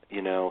tension,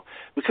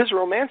 because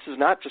romance is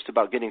not just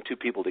about getting two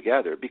people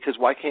together, because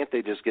why can't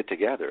they just get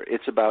together?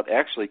 It's about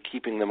actually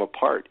keeping them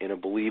apart in a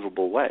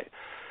believable way.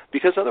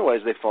 Because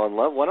otherwise they fall in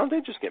love. Why don't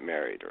they just get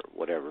married or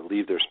whatever,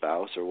 leave their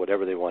spouse or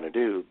whatever they want to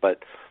do?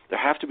 But there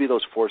have to be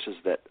those forces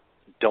that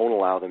don't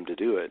allow them to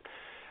do it.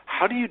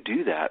 How do you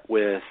do that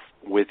with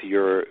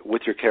your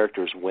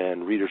characters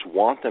when readers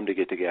want them to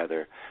get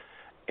together,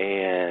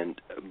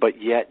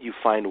 but yet you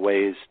find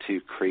ways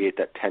to create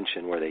that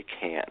tension where they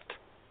can't?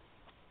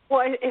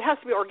 Well, it has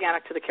to be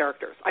organic to the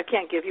characters. I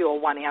can't give you a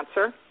one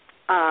answer.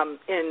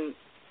 In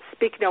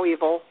Speak No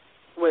Evil,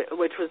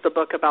 which was the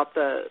book about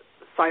the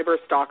cyber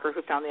stalker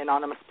who found the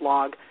anonymous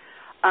blog,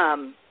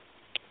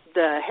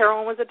 the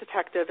heroine was a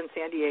detective in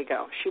San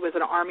Diego. She was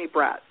an Army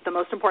brat. The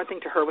most important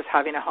thing to her was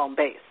having a home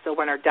base. So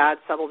when her dad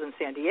settled in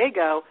San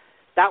Diego,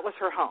 that was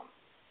her home.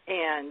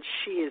 And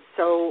she is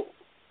so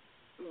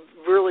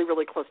really,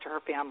 really close to her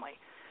family.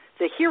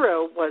 The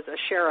hero was a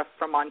sheriff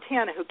from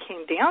Montana who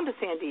came down to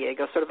San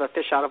Diego, sort of a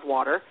fish out of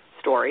water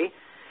story,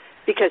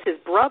 because his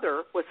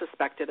brother was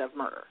suspected of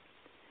murder.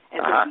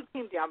 And so he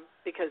came down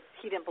because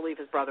he didn't believe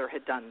his brother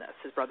had done this.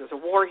 His brother's a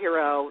war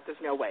hero. There's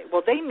no way.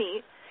 Well, they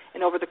meet,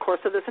 and over the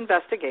course of this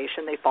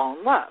investigation, they fall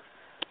in love.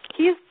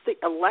 He's the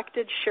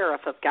elected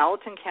sheriff of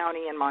Gallatin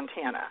County in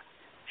Montana.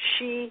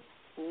 She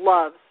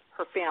loves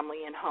her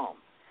family and home.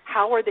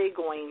 How are they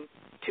going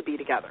to be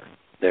together?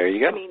 There you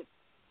go. I mean,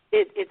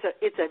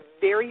 it's a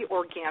very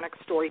organic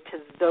story to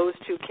those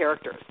two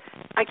characters.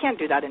 I can't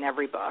do that in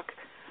every book.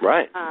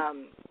 Right.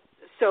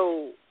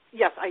 So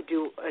yes, I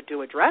do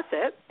address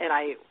it, and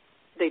I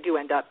they do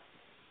end up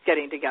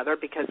getting together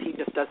because he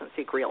just doesn't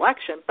seek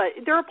re-election. But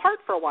they're apart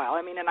for a while.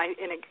 I mean, and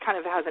it kind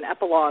of has an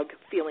epilogue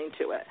feeling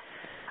to it.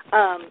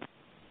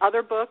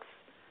 Other books,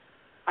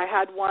 I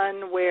had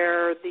one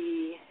where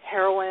the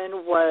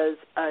heroine was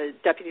a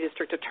deputy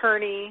district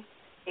attorney,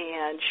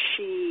 and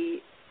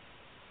she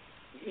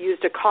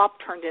used a cop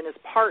turned in his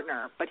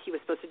partner, but he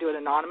was supposed to do it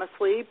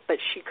anonymously, but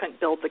she couldn't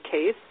build the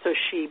case, so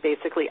she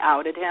basically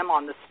outed him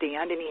on the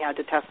stand, and he had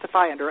to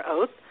testify under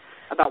oath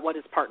about what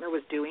his partner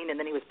was doing, and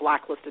then he was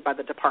blacklisted by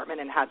the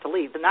department and had to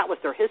leave, and that was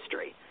their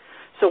history.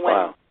 So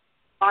when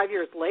 5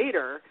 years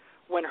later,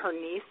 when her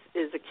niece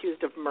is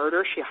accused of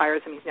murder, she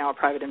hires him. He's now a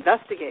private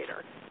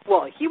investigator.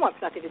 Well, he wants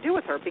nothing to do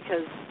with her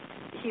because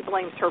he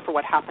blames her for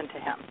what happened to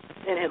him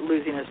and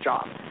losing his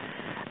job.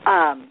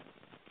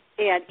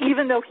 And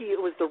even though it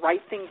was the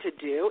right thing to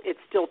do, it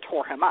still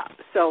tore him up.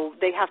 So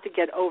they have to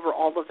get over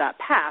all of that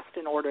past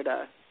in order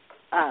to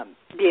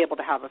be able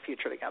to have a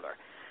future together.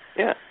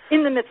 Yeah.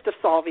 In the midst of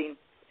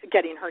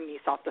getting her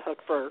niece off the hook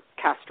for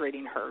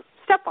castrating her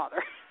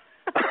stepfather.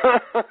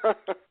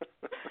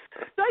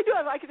 So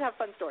I could have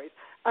fun stories.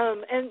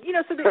 And,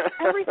 so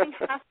everything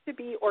has to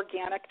be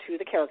organic to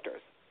the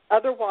characters.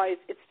 Otherwise,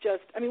 it's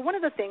just, one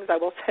of the things I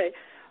will say,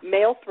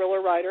 male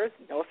thriller writers,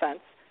 no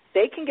offense,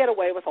 they can get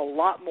away with a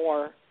lot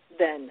more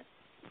than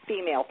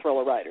female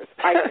thriller writers,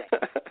 I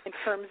think, in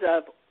terms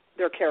of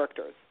their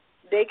characters.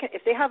 They can,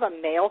 if they have a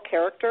male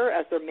character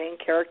as their main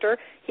character,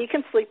 he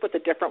can sleep with a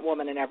different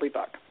woman in every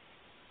book.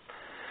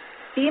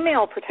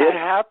 Female protagonists. It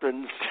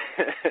happens.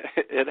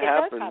 It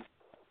happens.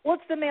 Well,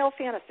 it's the male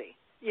fantasy.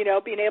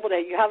 Being able to,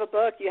 you have a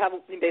book, you have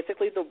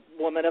basically the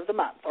woman of the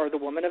month or the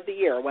woman of the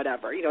year or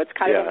whatever. It's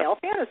kind of a male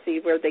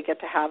fantasy where they get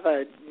to have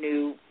a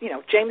new,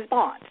 James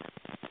Bond.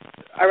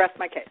 I rest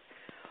my case.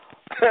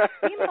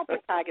 Female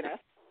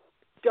protagonists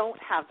don't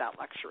have that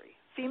luxury.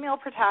 Female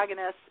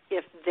protagonists,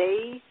 if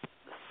they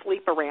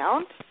sleep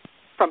around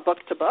from book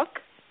to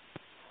book,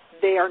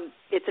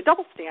 it's a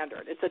double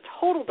standard. It's a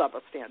total double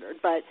standard,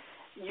 but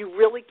you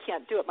really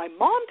can't do it. My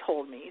mom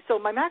told me, so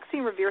my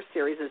Maxine Revere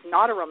series is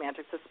not a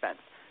romantic suspense.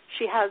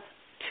 She has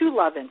two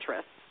love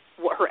interests,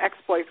 her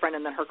ex-boyfriend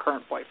and then her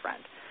current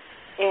boyfriend.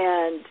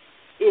 And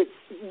it's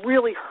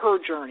really her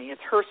journey.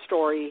 It's her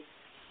story.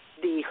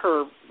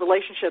 Her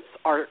relationships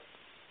are,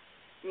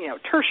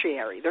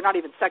 tertiary. They're not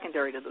even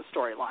secondary to the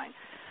storyline.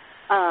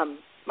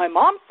 My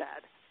mom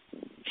said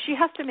she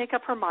has to make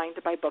up her mind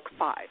by book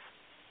 5.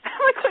 I'm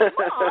like,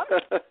 Mom,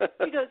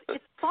 she goes,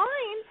 it's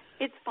fine.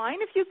 It's fine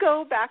if you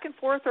go back and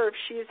forth or if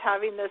she's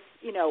having this,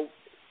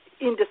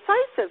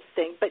 indecisive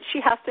thing, but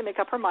she has to make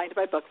up her mind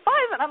by book 5.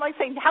 And I'm like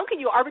saying, how can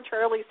you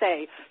arbitrarily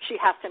say she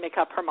has to make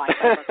up her mind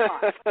by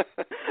book 5?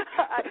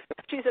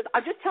 She says,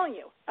 I'm just telling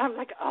you. I'm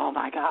like, oh,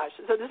 my gosh.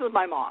 So this is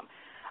my mom.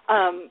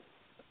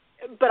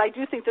 But I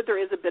do think that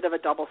there is a bit of a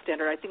double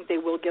standard. I think they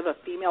will give a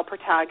female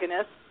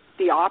protagonist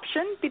the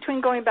option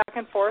between going back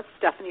and forth,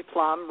 Stephanie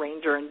Plum,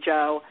 Ranger, and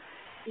Joe.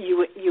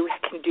 You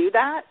can do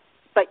that,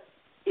 but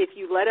if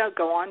you let her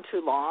go on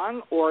too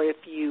long or if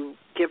you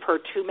give her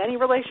too many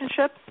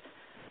relationships,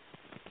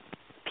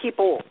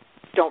 people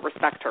don't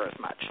respect her as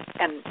much.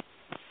 And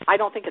I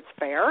don't think it's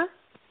fair,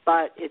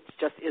 but it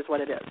just is what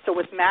it is. So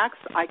with Max,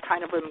 I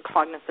kind of am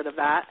cognizant of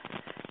that.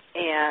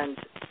 And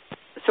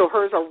so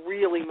hers are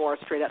really more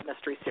straight-up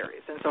mystery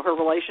series. And so her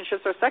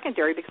relationships are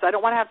secondary because I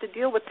don't want to have to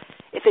deal with,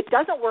 if it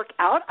doesn't work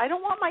out, I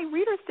don't want my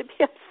readers to be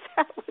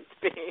upset with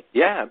me.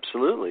 Yeah,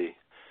 absolutely.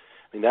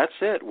 That's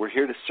it. We're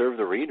here to serve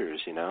the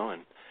readers,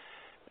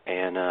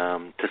 and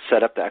to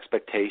set up the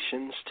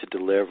expectations, to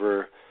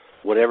deliver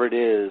whatever it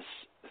is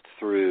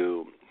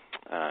through,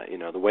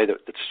 the way that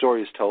the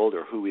story is told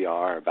or who we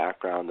are, our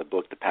background, the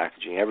book, the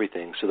packaging,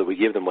 everything, so that we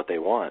give them what they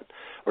want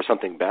or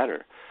something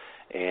better.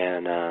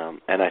 And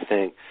I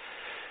think,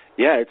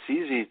 it's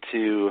easy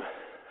to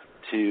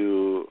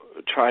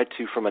try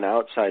to, from an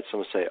outside,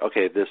 someone say,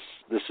 okay, this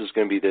is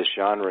going to be this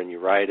genre, and you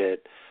write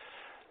it.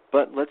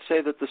 But let's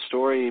say that the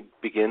story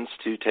begins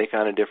to take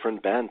on a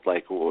different bent,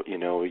 like,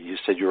 you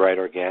said you write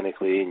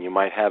organically, and you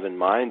might have in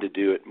mind to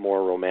do it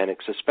more romantic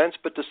suspense,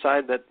 but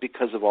decide that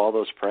because of all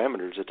those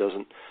parameters, it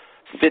doesn't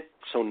fit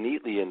so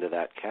neatly into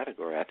that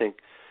category. I think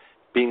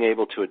being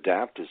able to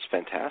adapt is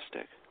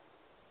fantastic.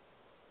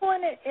 Well,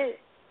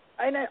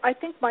 and I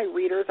think my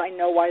readers, I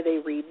know why they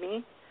read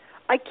me.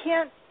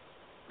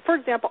 For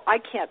example, I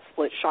can't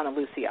split Sean and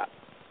Lucy up.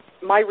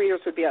 My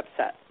readers would be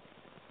upset.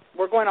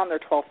 We're going on their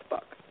 12th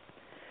book.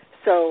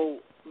 So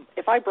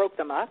if I broke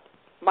them up,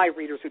 my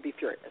readers would be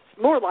furious.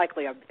 More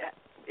likely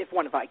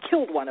if I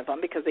killed one of them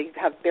because they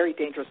have very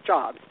dangerous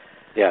jobs,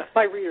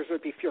 my readers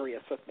would be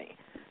furious with me.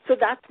 So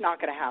that's not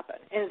going to happen.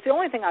 And it's the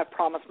only thing I've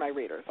promised my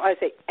readers. I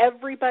say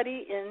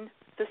everybody in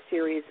the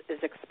series is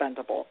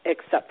expendable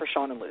except for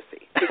Sean and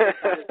Lucy. Because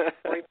that is the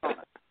story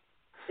promise.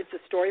 It's the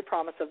story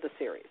promise of the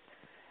series.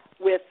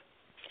 With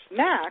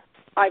Max,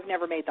 I've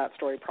never made that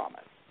story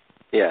promise.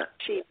 Yeah.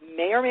 She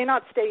may or may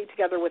not stay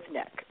together with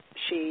Nick.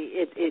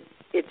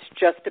 It's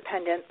just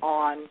dependent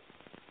on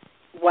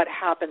what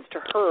happens to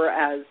her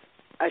as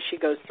she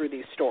goes through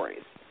these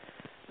stories.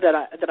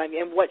 that I'm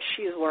in, what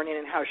she's learning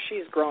and how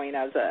she's growing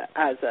as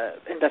a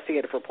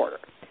investigative reporter.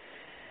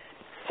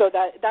 So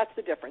that's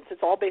the difference.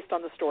 It's all based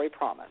on the story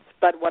promise.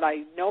 But what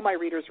I know, my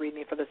readers read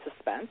me for the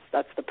suspense.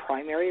 That's the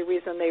primary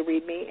reason they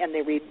read me, and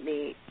they read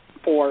me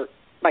for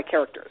my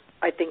characters.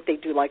 I think they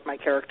do like my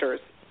characters,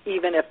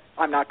 even if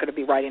I'm not going to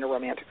be writing a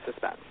romantic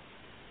suspense.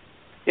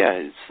 Yeah,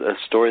 it's a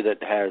story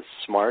that has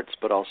smarts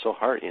but also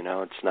heart.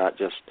 It's not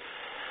just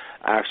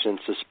action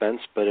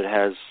suspense, but it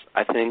has.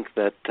 I think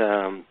that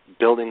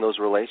building those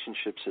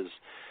relationships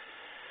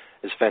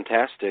is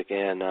fantastic.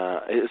 And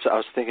I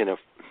was thinking of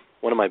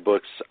one of my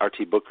books.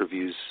 RT Book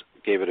Reviews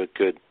gave it a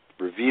good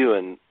review,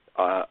 and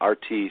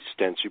RT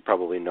stands, you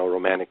probably know,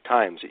 Romantic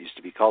Times. It used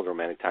to be called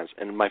Romantic Times,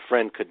 and my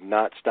friend could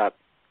not stop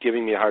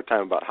giving me a hard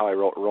time about how I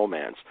wrote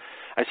romance.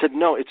 I said,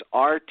 no, it's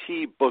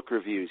RT Book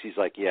Reviews. He's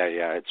like, yeah,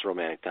 it's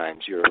Romantic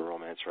Times. You're a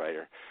romance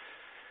writer.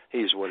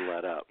 He just wouldn't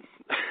let up.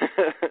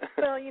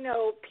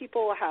 Well,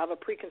 people have a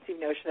preconceived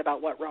notion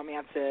about what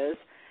romance is,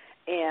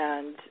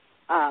 and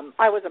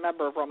I was a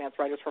member of Romance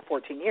Writers for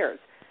 14 years.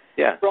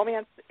 Yeah.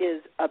 Romance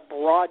is a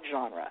broad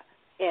genre,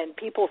 and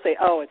people say,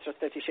 oh, it's just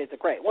 50 Shades of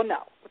Grey. Well, no.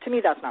 To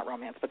me, that's not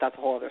romance, but that's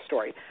a whole other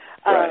story.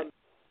 Right.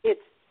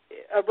 It's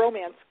a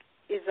romance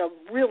is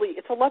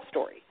it's a love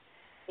story,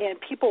 and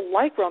people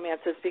like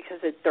romances because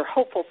they're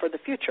hopeful for the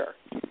future.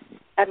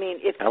 I mean,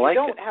 if you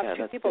don't have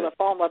two people that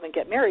fall in love and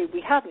get married,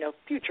 we have no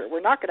future.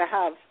 We're not going to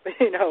have,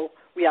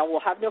 we'll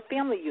have no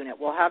family unit.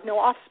 We'll have no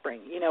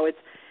offspring. It's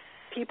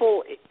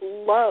people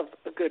love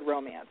a good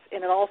romance,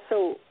 and it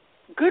also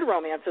good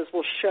romances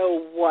will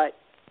show what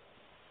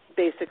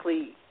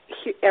basically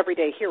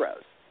everyday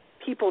heroes,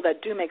 people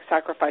that do make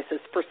sacrifices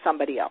for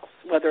somebody else,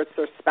 whether it's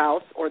their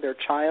spouse or their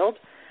child.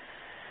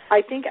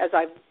 I think as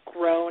I've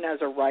grown as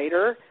a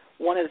writer,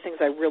 one of the things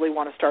I really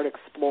want to start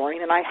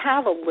exploring, and I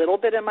have a little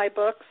bit in my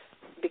books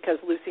because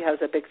Lucy has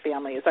a big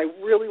family, is I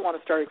really want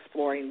to start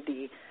exploring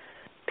the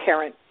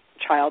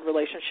parent-child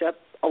relationship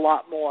a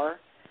lot more.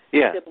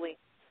 Yeah. Siblings,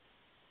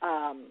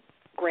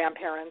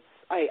 grandparents.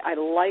 I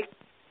like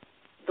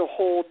the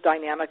whole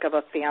dynamic of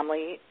a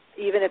family,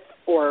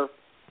 or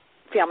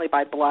family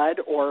by blood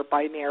or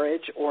by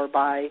marriage or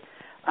by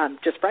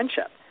just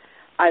friendship.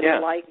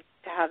 I'd like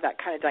to have that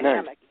kind of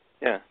dynamic.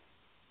 Yeah.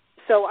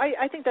 So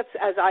I think that's,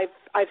 as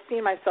I've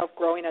seen myself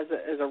growing as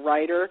a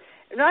writer,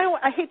 and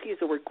I hate to use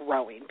the word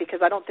growing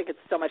because I don't think it's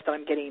so much that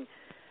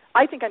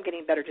I think I'm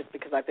getting better just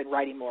because I've been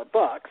writing more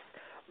books,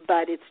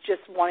 but it's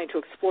just wanting to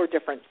explore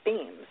different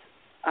themes.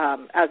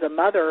 As a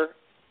mother,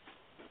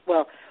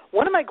 well,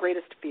 one of my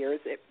greatest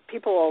fears,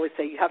 people always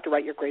say you have to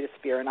write your greatest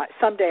fear, and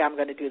someday I'm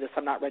going to do this.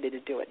 I'm not ready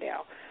to do it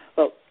now.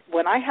 But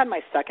when I had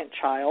my second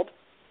child,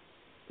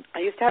 I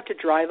used to have to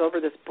drive over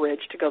this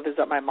bridge to go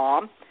visit my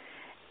mom,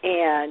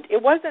 and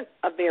it wasn't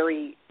a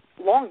very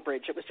long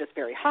bridge. It was just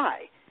very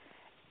high.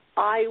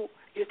 I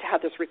used to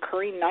have this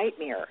recurring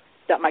nightmare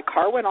that my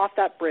car went off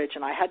that bridge,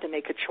 and I had to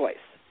make a choice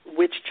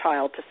which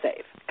child to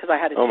save because I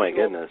had a Oh, my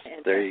goodness.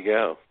 There you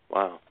go.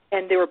 Wow.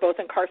 And they were both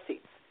in car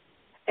seats.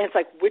 And it's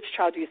like, which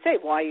child do you save?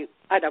 Well, I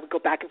would go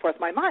back and forth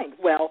in my mind.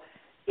 Well,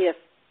 if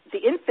the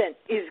infant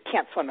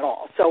can't swim at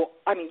all, so,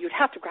 you'd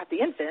have to grab the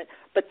infant,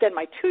 but then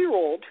my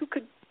 2-year-old, who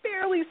could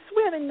barely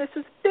swim in this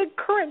big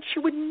current, she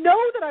would know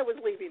that I was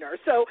leaving her.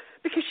 So,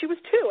 because she was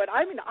 2, and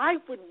I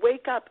would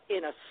wake up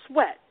in a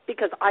sweat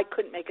because I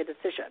couldn't make a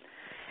decision.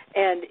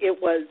 And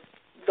it was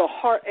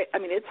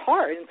it's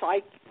hard. And so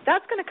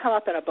that's going to come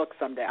up in a book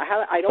someday.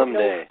 I don't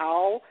know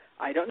how,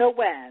 I don't know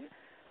when,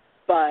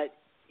 but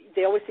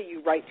they always say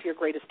you write to your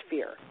greatest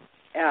fear.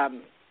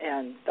 And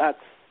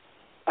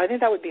I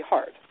think that would be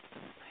hard.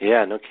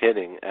 Yeah, no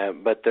kidding.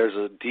 But there's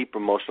a deep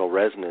emotional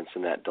resonance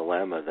in that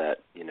dilemma that,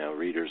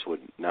 readers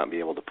would not be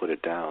able to put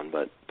it down.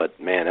 But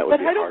man, that would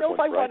be a hard one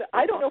to write.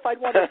 I don't know if I'd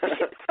want to read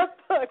that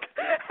book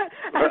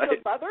as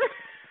a mother.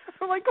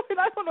 I'm like,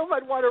 I don't know if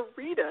I'd want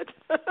to read it.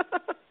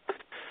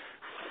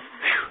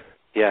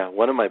 Yeah,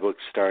 one of my books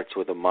starts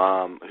with a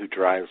mom who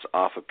drives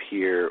off a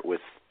pier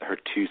with her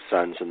 2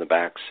 sons in the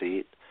back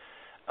seat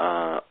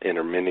in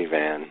her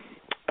minivan,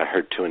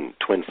 her twin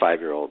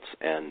 5-year-olds,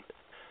 and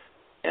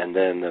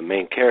then the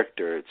main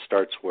character, it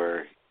starts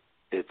where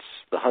it's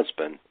the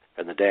husband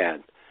and the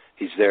dad.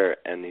 He's there,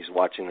 and he's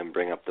watching them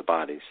bring up the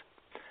bodies.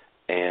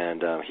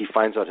 And he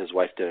finds out his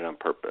wife did it on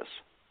purpose.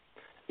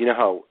 You know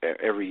how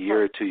every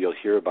year or two you'll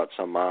hear about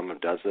some mom who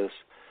does this?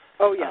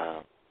 Oh,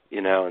 yeah.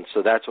 And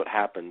so that's what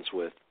happens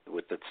with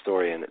that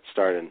story, and it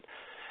started.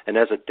 And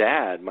as a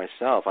dad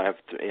myself, I have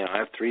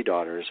 3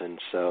 daughters, and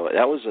so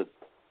that was a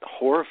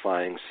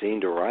horrifying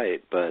scene to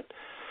write, but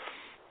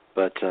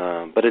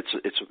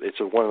it's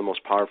one of the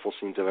most powerful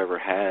scenes I've ever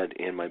had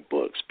in my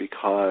books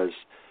because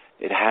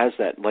it has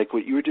that, like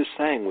what you were just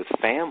saying with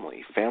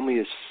family. Family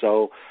is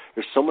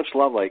there's so much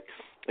love. Like,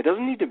 it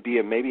doesn't need to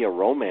be maybe a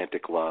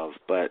romantic love,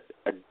 but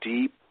a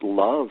deep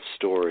love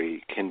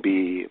story can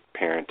be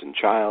parent and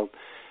child,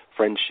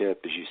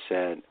 friendship, as you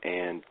said,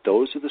 and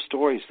those are the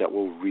stories that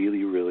will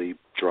really, really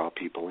draw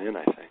people in,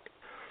 I think.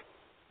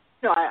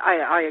 No,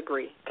 I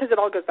agree, because it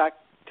all goes back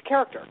to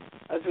character.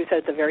 As we said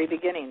at the very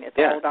beginning, it's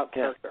all about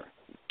character.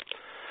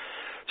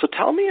 So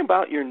tell me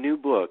about your new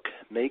book,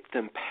 Make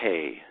Them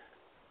Pay.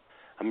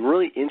 I'm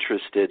really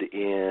interested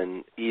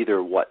in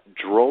either what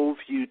drove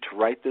you to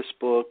write this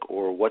book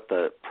or what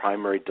the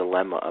primary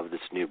dilemma of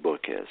this new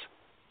book is.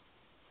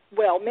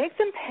 Well, Make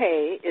Them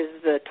Pay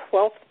is the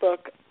 12th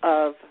book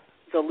of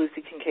the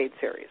Lucy Kincaid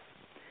series.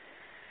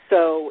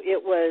 So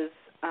it was,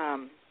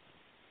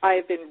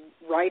 I've been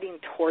writing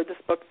toward this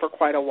book for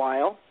quite a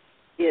while.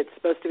 It's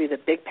supposed to be the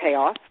big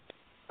payoff.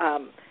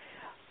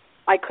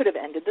 I could have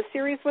ended the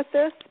series with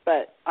this,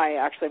 but I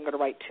actually am going to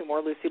write 2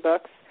 more Lucy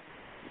books.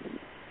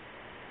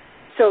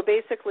 So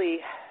basically,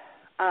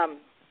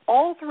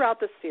 all throughout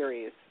the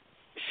series,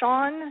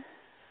 Sean,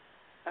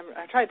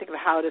 I'm trying to think of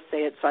how to say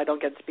it so I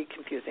don't get it to be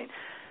confusing.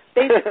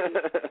 Basically,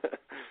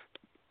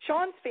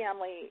 Sean's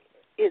family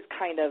is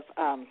kind of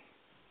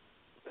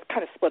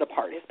split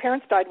apart. His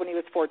parents died when he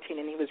was 14,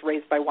 and he was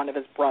raised by one of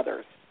his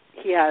brothers.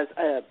 He has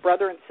a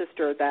brother and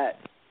sister that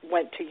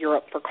went to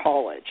Europe for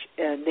college,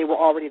 and they were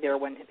already there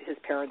when his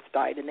parents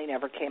died, and they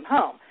never came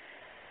home.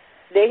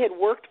 They had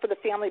worked for the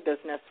family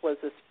business, was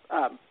this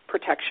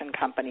protection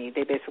company.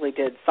 They basically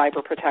did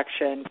cyber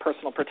protection,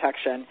 personal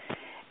protection,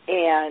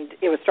 and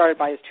it was started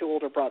by his 2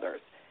 older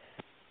brothers.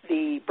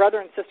 The brother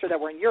and sister that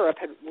were in Europe,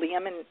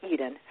 Liam and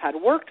Eden, had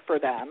worked for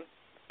them,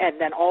 and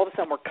then all of a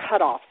sudden were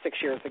cut off 6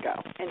 years ago.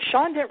 And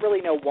Sean didn't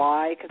really know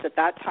why, because at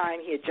that time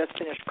he had just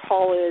finished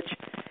college.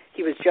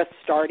 He was just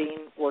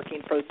starting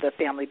working for the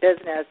family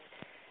business,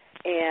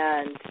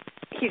 and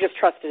he just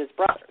trusted his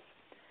brothers.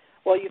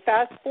 Well, you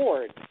fast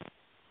forward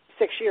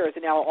 6 years,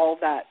 and now all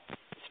that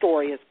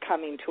story is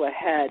coming to a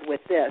head with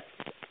this.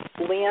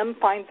 Liam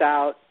finds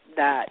out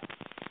that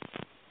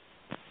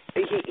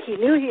he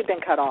knew he had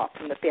been cut off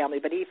from the family,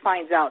 but he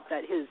finds out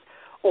that his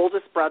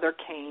oldest brother,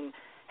 Kane,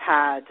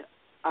 had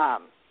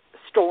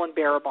stolen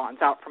bearer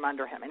bonds out from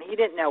under him, and he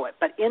didn't know it.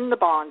 But in the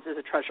bonds is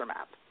a treasure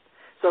map.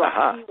 So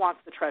he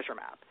wants the treasure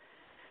map.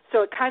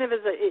 So it kind of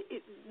is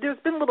there's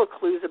been little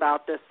clues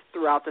about this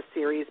throughout the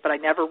series, but I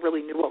never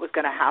really knew what was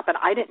going to happen.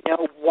 I didn't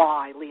know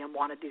why Liam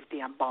wanted these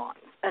damn bonds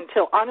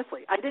until,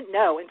 honestly, I didn't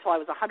know until I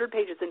was 100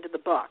 pages into the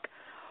book.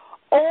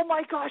 Oh,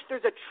 my gosh,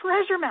 there's a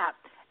treasure map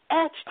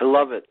etched. I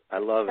love it.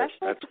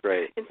 That's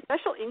great. In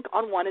special ink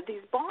on one of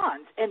these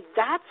bonds, and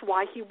that's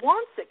why he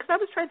wants it. Because I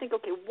was trying to think,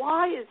 okay,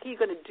 why is he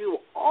going to do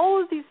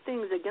all of these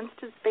things against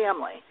his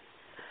family?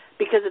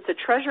 Because it's a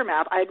treasure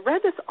map. I had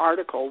read this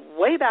article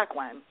way back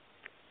when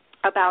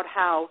about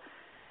how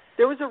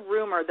there was a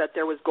rumor that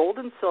there was gold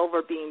and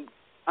silver being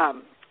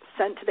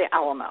sent to the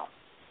Alamo,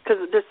 because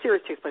this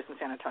series takes place in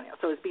San Antonio.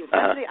 So it was being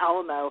sent to the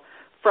Alamo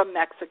from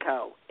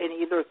Mexico, and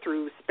either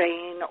through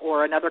Spain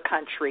or another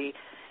country,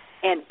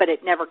 but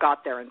it never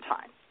got there in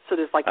time. So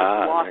there's like this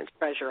lost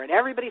treasure, and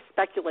everybody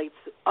speculates,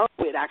 oh,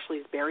 it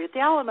actually is buried at the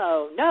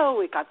Alamo. No,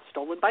 it got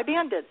stolen by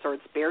bandits, or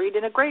it's buried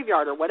in a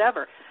graveyard or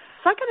whatever.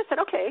 So I kind of said,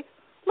 okay,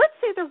 let's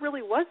say there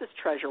really was this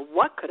treasure.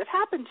 What could have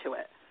happened to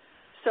it?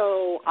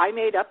 So I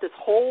made up this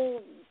whole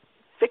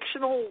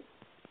fictional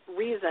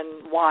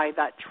reason why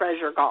that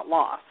treasure got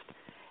lost,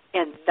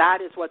 and that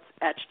is what's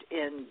etched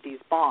in these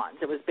bonds.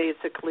 It was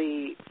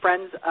basically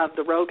friends of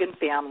the Rogan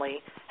family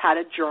had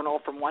a journal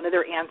from one of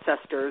their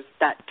ancestors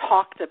that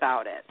talked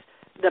about it,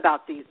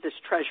 about this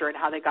treasure and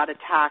how they got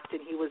attacked,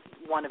 and he was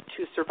one of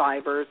 2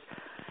 survivors,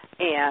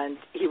 and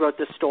he wrote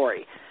this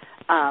story.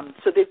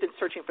 So they've been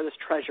searching for this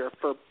treasure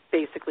for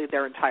basically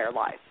their entire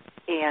life,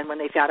 and when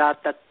they found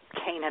out that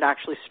Kane had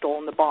actually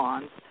stolen the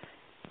bonds,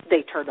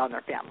 they turned on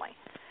their family.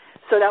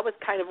 So that was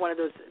kind of one of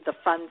the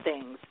fun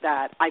things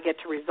that I get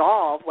to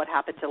resolve what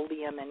happened to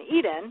Liam and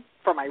Eden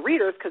for my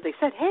readers, because they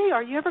said, hey,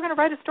 are you ever going to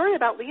write a story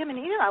about Liam and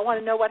Eden? I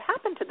want to know what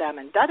happened to them,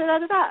 and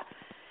da-da-da-da-da.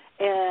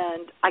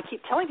 And I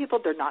keep telling people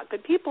they're not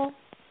good people.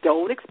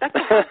 Don't expect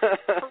to have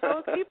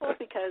heroic people,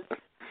 because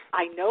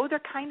I know they're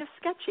kind of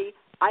sketchy.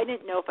 I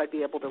didn't know if I'd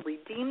be able to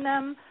redeem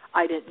them.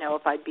 I didn't know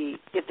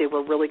if they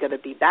were really going to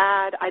be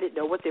bad. I didn't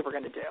know what they were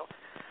going to do.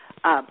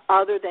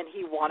 Other than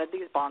he wanted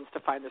these bonds to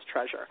find this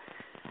treasure.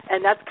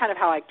 And that's kind of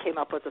how I came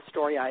up with the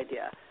story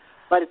idea.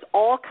 But it's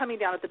all coming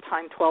down at the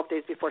time 12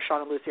 days before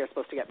Sean and Lucy are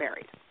supposed to get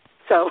married.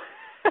 So,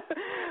 nice,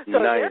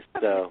 they're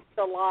coming into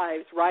their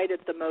lives right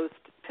at the most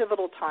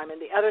pivotal time. And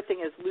the other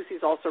thing is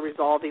Lucy's also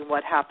resolving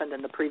what happened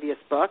in the previous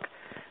book,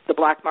 the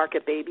Black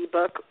Market Baby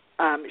book.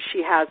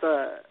 She has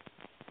a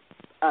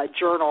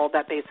journal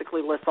that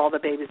basically lists all the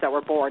babies that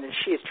were born, and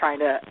she is trying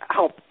to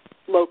help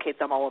locate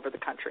them all over the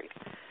country.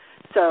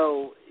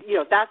 So,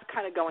 that's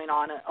kind of going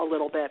on a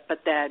little bit, but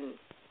then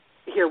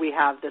here we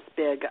have this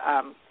big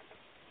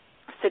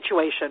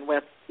situation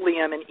with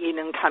Liam and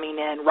Eden coming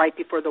in right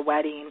before the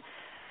wedding,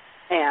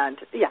 and,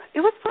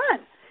 it was fun.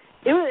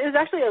 It was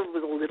actually a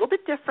little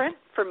bit different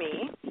for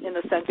me in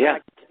the sense that I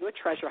got to do a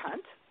treasure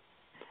hunt,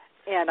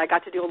 and I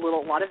got to do a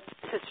lot of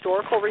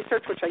historical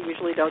research, which I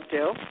usually don't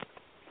do.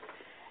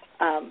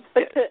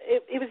 But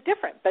it was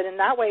different, but in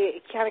that way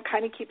it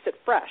kind of keeps it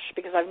fresh,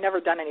 because I've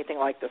never done anything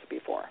like this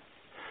before.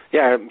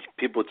 Yeah,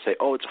 people would say,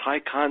 "Oh, it's high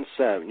concept,"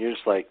 and you're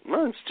just like,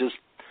 "No, it's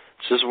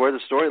just where the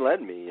story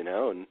led me,"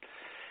 And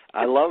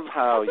I love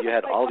how you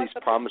had all these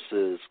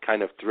promises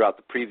kind of throughout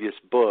the previous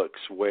books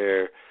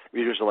where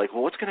readers are like,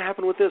 well, what's going to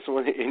happen with this?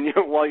 And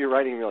while you're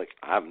writing, you're like,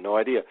 I have no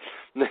idea.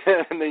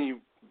 And then you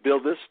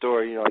build this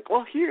story, and you're like,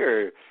 well,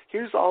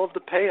 here's all of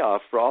the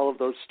payoff for all of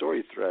those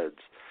story threads.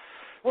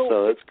 Well,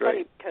 so it's that's great.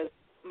 Funny because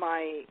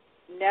my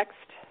next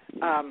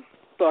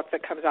book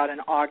that comes out in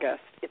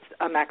August, it's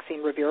a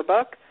Maxine Revere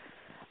book,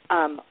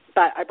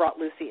 but I brought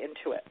Lucy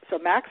into it. So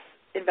Max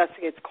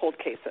investigates cold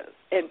cases,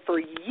 and for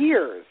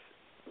years,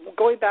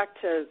 going back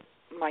to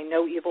my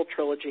No Evil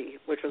trilogy,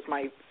 which was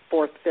my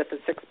 4th, 5th, and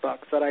 6th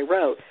books that I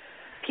wrote,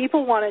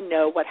 people want to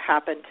know what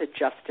happened to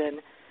Justin,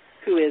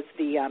 who is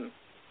the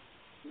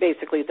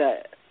basically the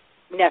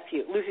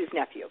nephew, Lucy's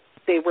nephew.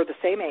 They were the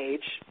same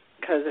age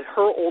because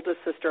her oldest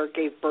sister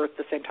gave birth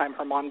the same time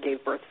her mom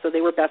gave birth, so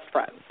they were best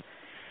friends.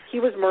 He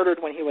was murdered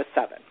when he was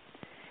 7.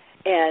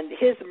 And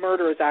his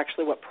murder is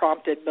actually what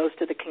prompted most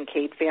of the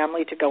Kincaid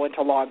family to go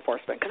into law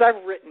enforcement, because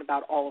I've written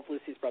about all of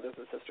Lucy's brothers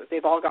and sisters.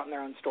 They've all gotten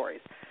their own stories.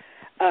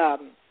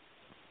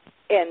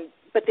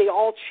 But they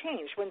all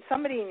change. When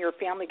somebody in your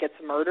family gets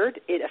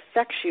murdered, it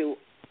affects you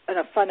on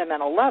a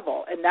fundamental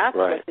level, and that's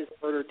right. what his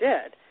murder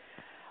did.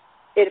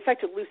 It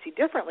affected Lucy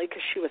differently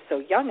because she was so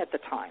young at the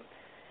time.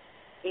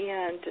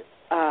 And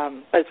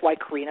it's why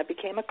Karina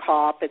became a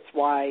cop. It's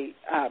why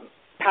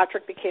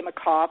Patrick became a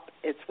cop.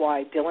 It's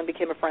why Dylan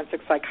became a forensic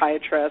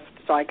psychiatrist.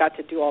 So I got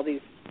to do all these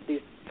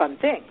fun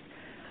things.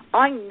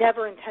 I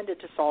never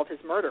intended to solve his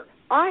murder.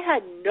 I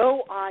had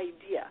no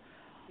idea.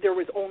 There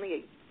was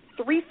only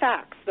 3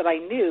 facts that I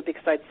knew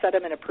because I'd said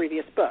them in a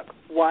previous book.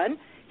 1,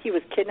 he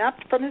was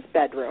kidnapped from his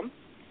bedroom.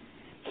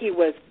 He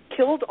was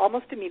killed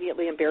almost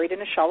immediately and buried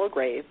in a shallow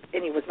grave,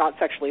 and he was not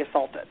sexually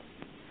assaulted.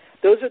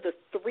 Those are the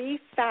 3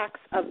 facts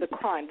of the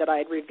crime that I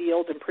had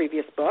revealed in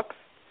previous books.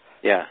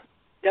 Yeah.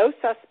 No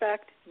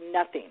suspect,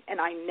 nothing. And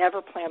I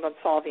never planned on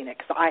solving it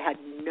because I had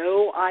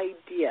no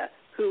idea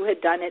who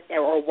had done it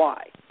or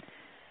why.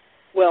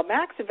 Well,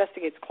 Max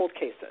investigates cold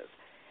cases,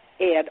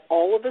 and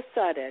all of a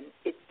sudden,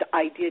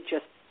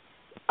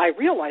 I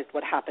realized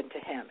what happened to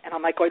him. And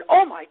I'm like going,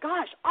 oh, my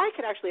gosh, I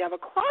could actually have a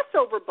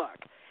crossover book.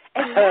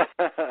 And Max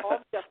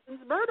solved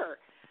Justin's murder.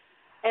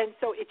 And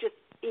so it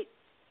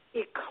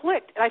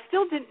clicked. And I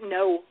still didn't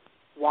know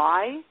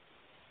why,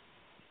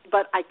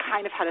 but I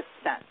kind of had a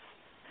sense.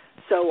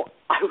 So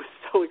I was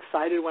so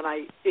excited when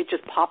it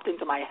just popped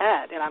into my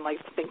head, and I'm like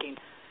thinking,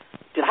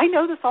 did I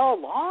know this all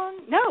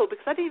along? No,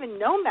 because I didn't even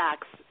know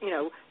Max,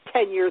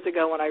 10 years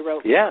ago when I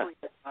wrote the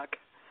book.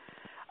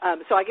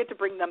 So I get to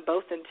bring them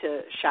both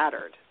into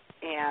Shattered,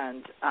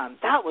 and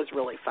that was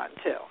really fun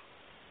too.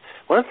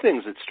 One of the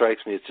things that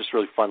strikes me, it's just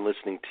really fun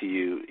listening to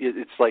you.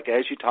 It's like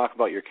as you talk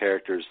about your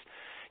characters,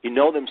 you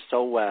know them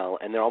so well,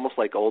 and they're almost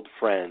like old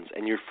friends,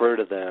 and you refer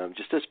to them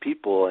just as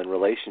people and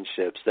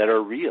relationships that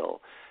are real.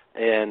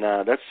 And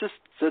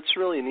that's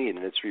really neat,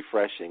 and it's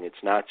refreshing.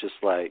 It's not just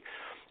like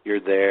you're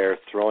there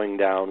throwing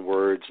down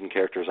words and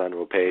characters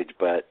onto a page,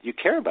 but you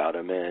care about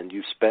them, and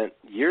you've spent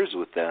years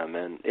with them,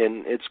 and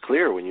it's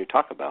clear when you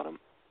talk about them.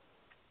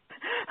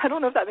 I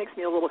don't know if that makes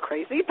me a little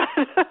crazy.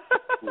 But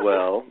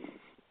well,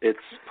 it's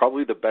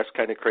probably the best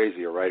kind of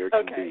crazy a writer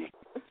can be.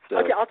 So.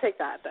 Okay, I'll take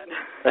that then.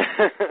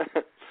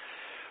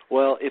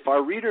 Well, if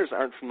our readers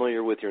aren't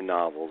familiar with your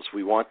novels,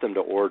 we want them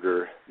to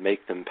order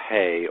Make Them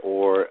Pay,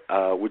 or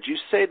would you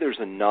say there's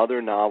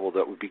another novel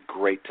that would be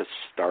great to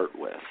start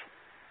with?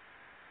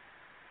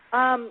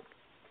 First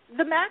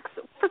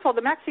of all,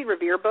 the Maxine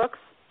Revere books,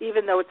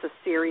 even though it's a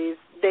series,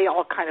 they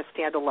all kind of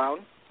stand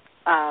alone.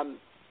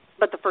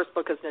 But the first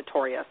book is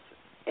Notorious,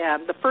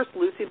 and the first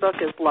Lucy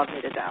book is Love Me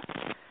to Death.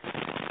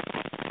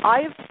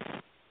 I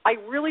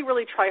really,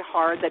 really try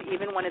hard that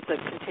even when it's a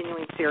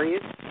continuing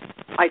series,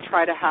 I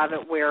try to have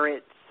it where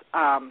it's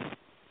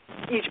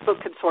each book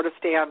can sort of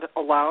stand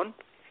alone.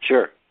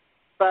 Sure.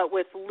 But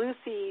with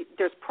Lucy,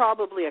 there's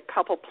probably a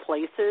couple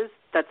places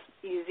that's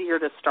easier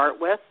to start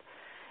with.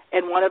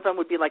 And one of them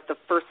would be like the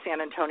first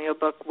San Antonio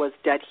book was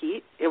Dead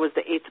Heat. It was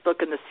the 8th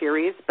book in the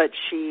series, but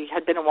she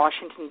had been in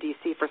Washington,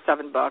 D.C. for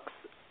 7 books,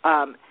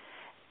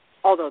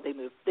 although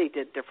they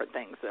did different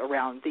things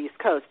around the East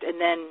Coast. And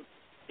then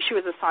she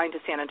was assigned to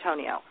San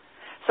Antonio.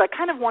 So I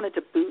kind of wanted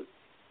to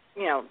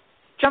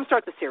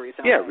jumpstart the series.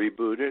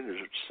 Reboot it.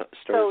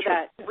 So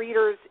that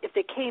readers, if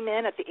they came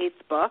in at the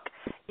 8th book,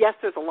 yes,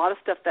 there's a lot of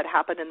stuff that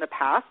happened in the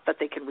past that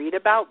they can read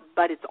about,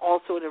 but it's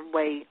also in a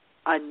way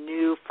a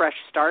new, fresh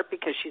start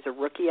because she's a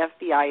rookie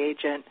FBI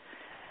agent,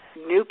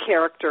 new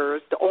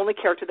characters. The only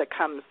character that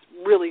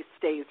really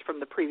stays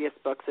from the previous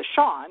books is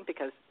Sean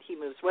because he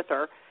moves with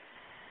her,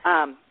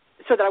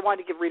 so that I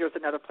wanted to give readers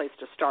another place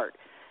to start.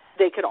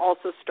 They could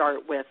also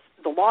start with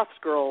The Lost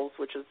Girls,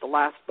 which is the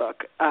last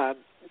book,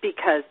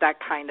 because that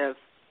kind of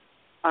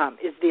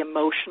is the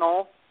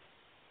emotional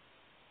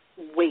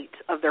weight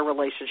of their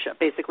relationship.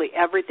 Basically,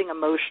 everything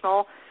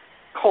emotional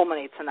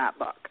culminates in that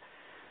book.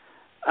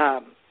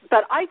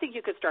 But I think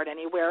you could start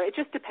anywhere. It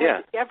just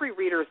depends. Yeah. Every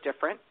reader is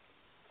different.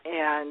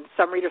 And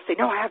some readers say,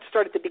 no, I have to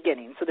start at the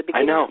beginning. So the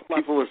beginning. I know.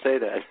 People will say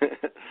that. And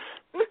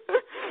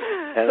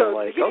so I'm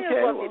like,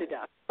 okay. Love Me to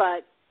death.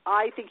 But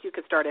I think you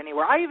could start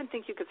anywhere. I even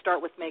think you could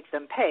start with Make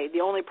Them Pay.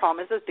 The only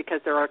problem is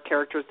because there are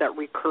characters that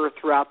recur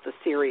throughout the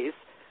series,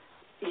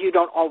 you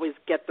don't always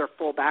get their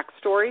full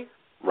backstory.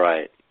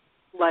 Right.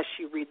 Unless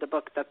you read the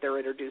book that they're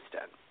introduced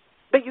in.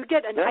 But you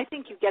get, I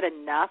think you get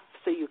enough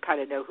so you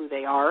kind of know who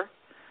they are.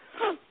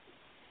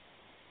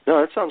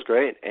 No, that sounds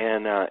great,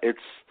 and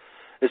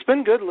it's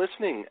been good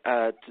listening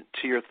to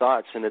your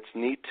thoughts, and it's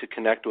neat to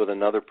connect with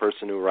another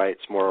person who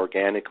writes more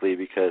organically,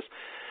 because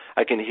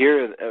I can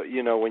hear,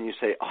 when you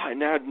say, I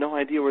had no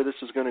idea where this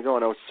was going to go,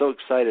 and I was so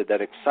excited.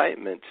 That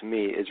excitement to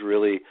me is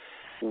really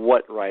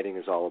what writing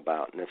is all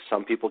about, and if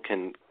some people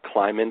can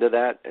climb into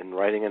that and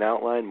writing an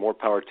outline, more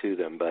power to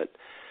them, but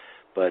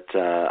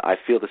I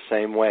feel the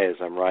same way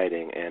as I'm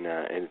writing, and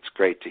it's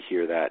great to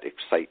hear that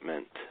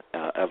excitement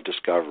of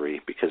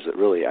discovery, because it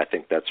really, I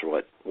think that's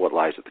what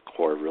lies at the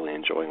core of really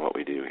enjoying what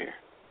we do here.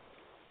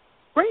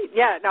 Great.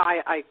 Yeah, no,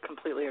 I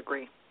completely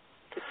agree.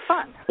 It's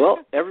fun.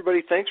 Well,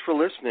 everybody, thanks for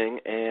listening,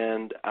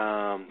 and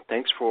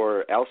thanks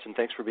for Allison,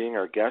 thanks for being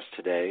our guest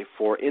today.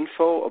 For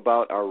info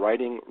about our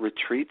writing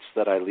retreats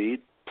that I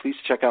lead, please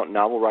check out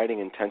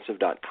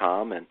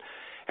novelwritingintensive.com, and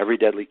Every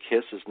Deadly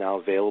Kiss is now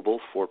available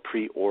for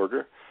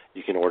pre-order.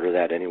 You can order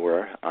that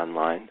anywhere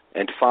online.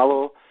 And to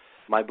follow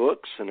my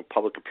books and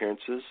public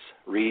appearances,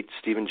 Read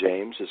Stephen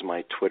James is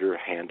my Twitter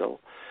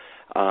handle.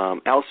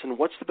 Allison,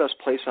 what's the best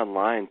place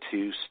online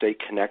to stay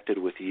connected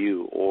with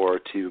you, or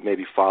to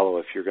maybe follow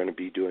if you're going to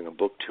be doing a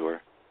book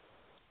tour?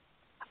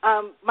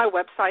 My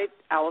website,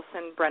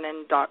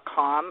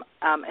 AllisonBrennan.com,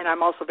 and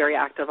I'm also very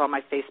active on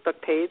my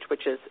Facebook page,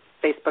 which is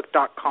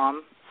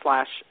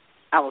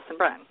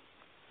facebook.com/AllisonBrennan.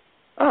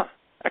 Ah,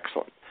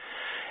 excellent.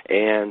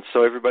 And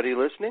so everybody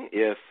listening,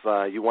 if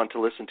you want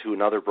to listen to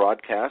another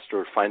broadcast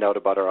or find out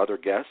about our other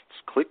guests,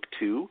 click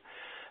to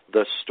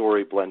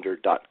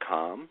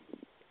thestoryblender.com.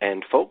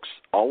 And folks,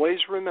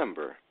 always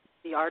remember,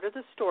 the art of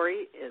the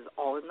story is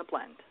all in the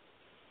blend.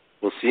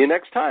 We'll see you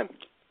next time.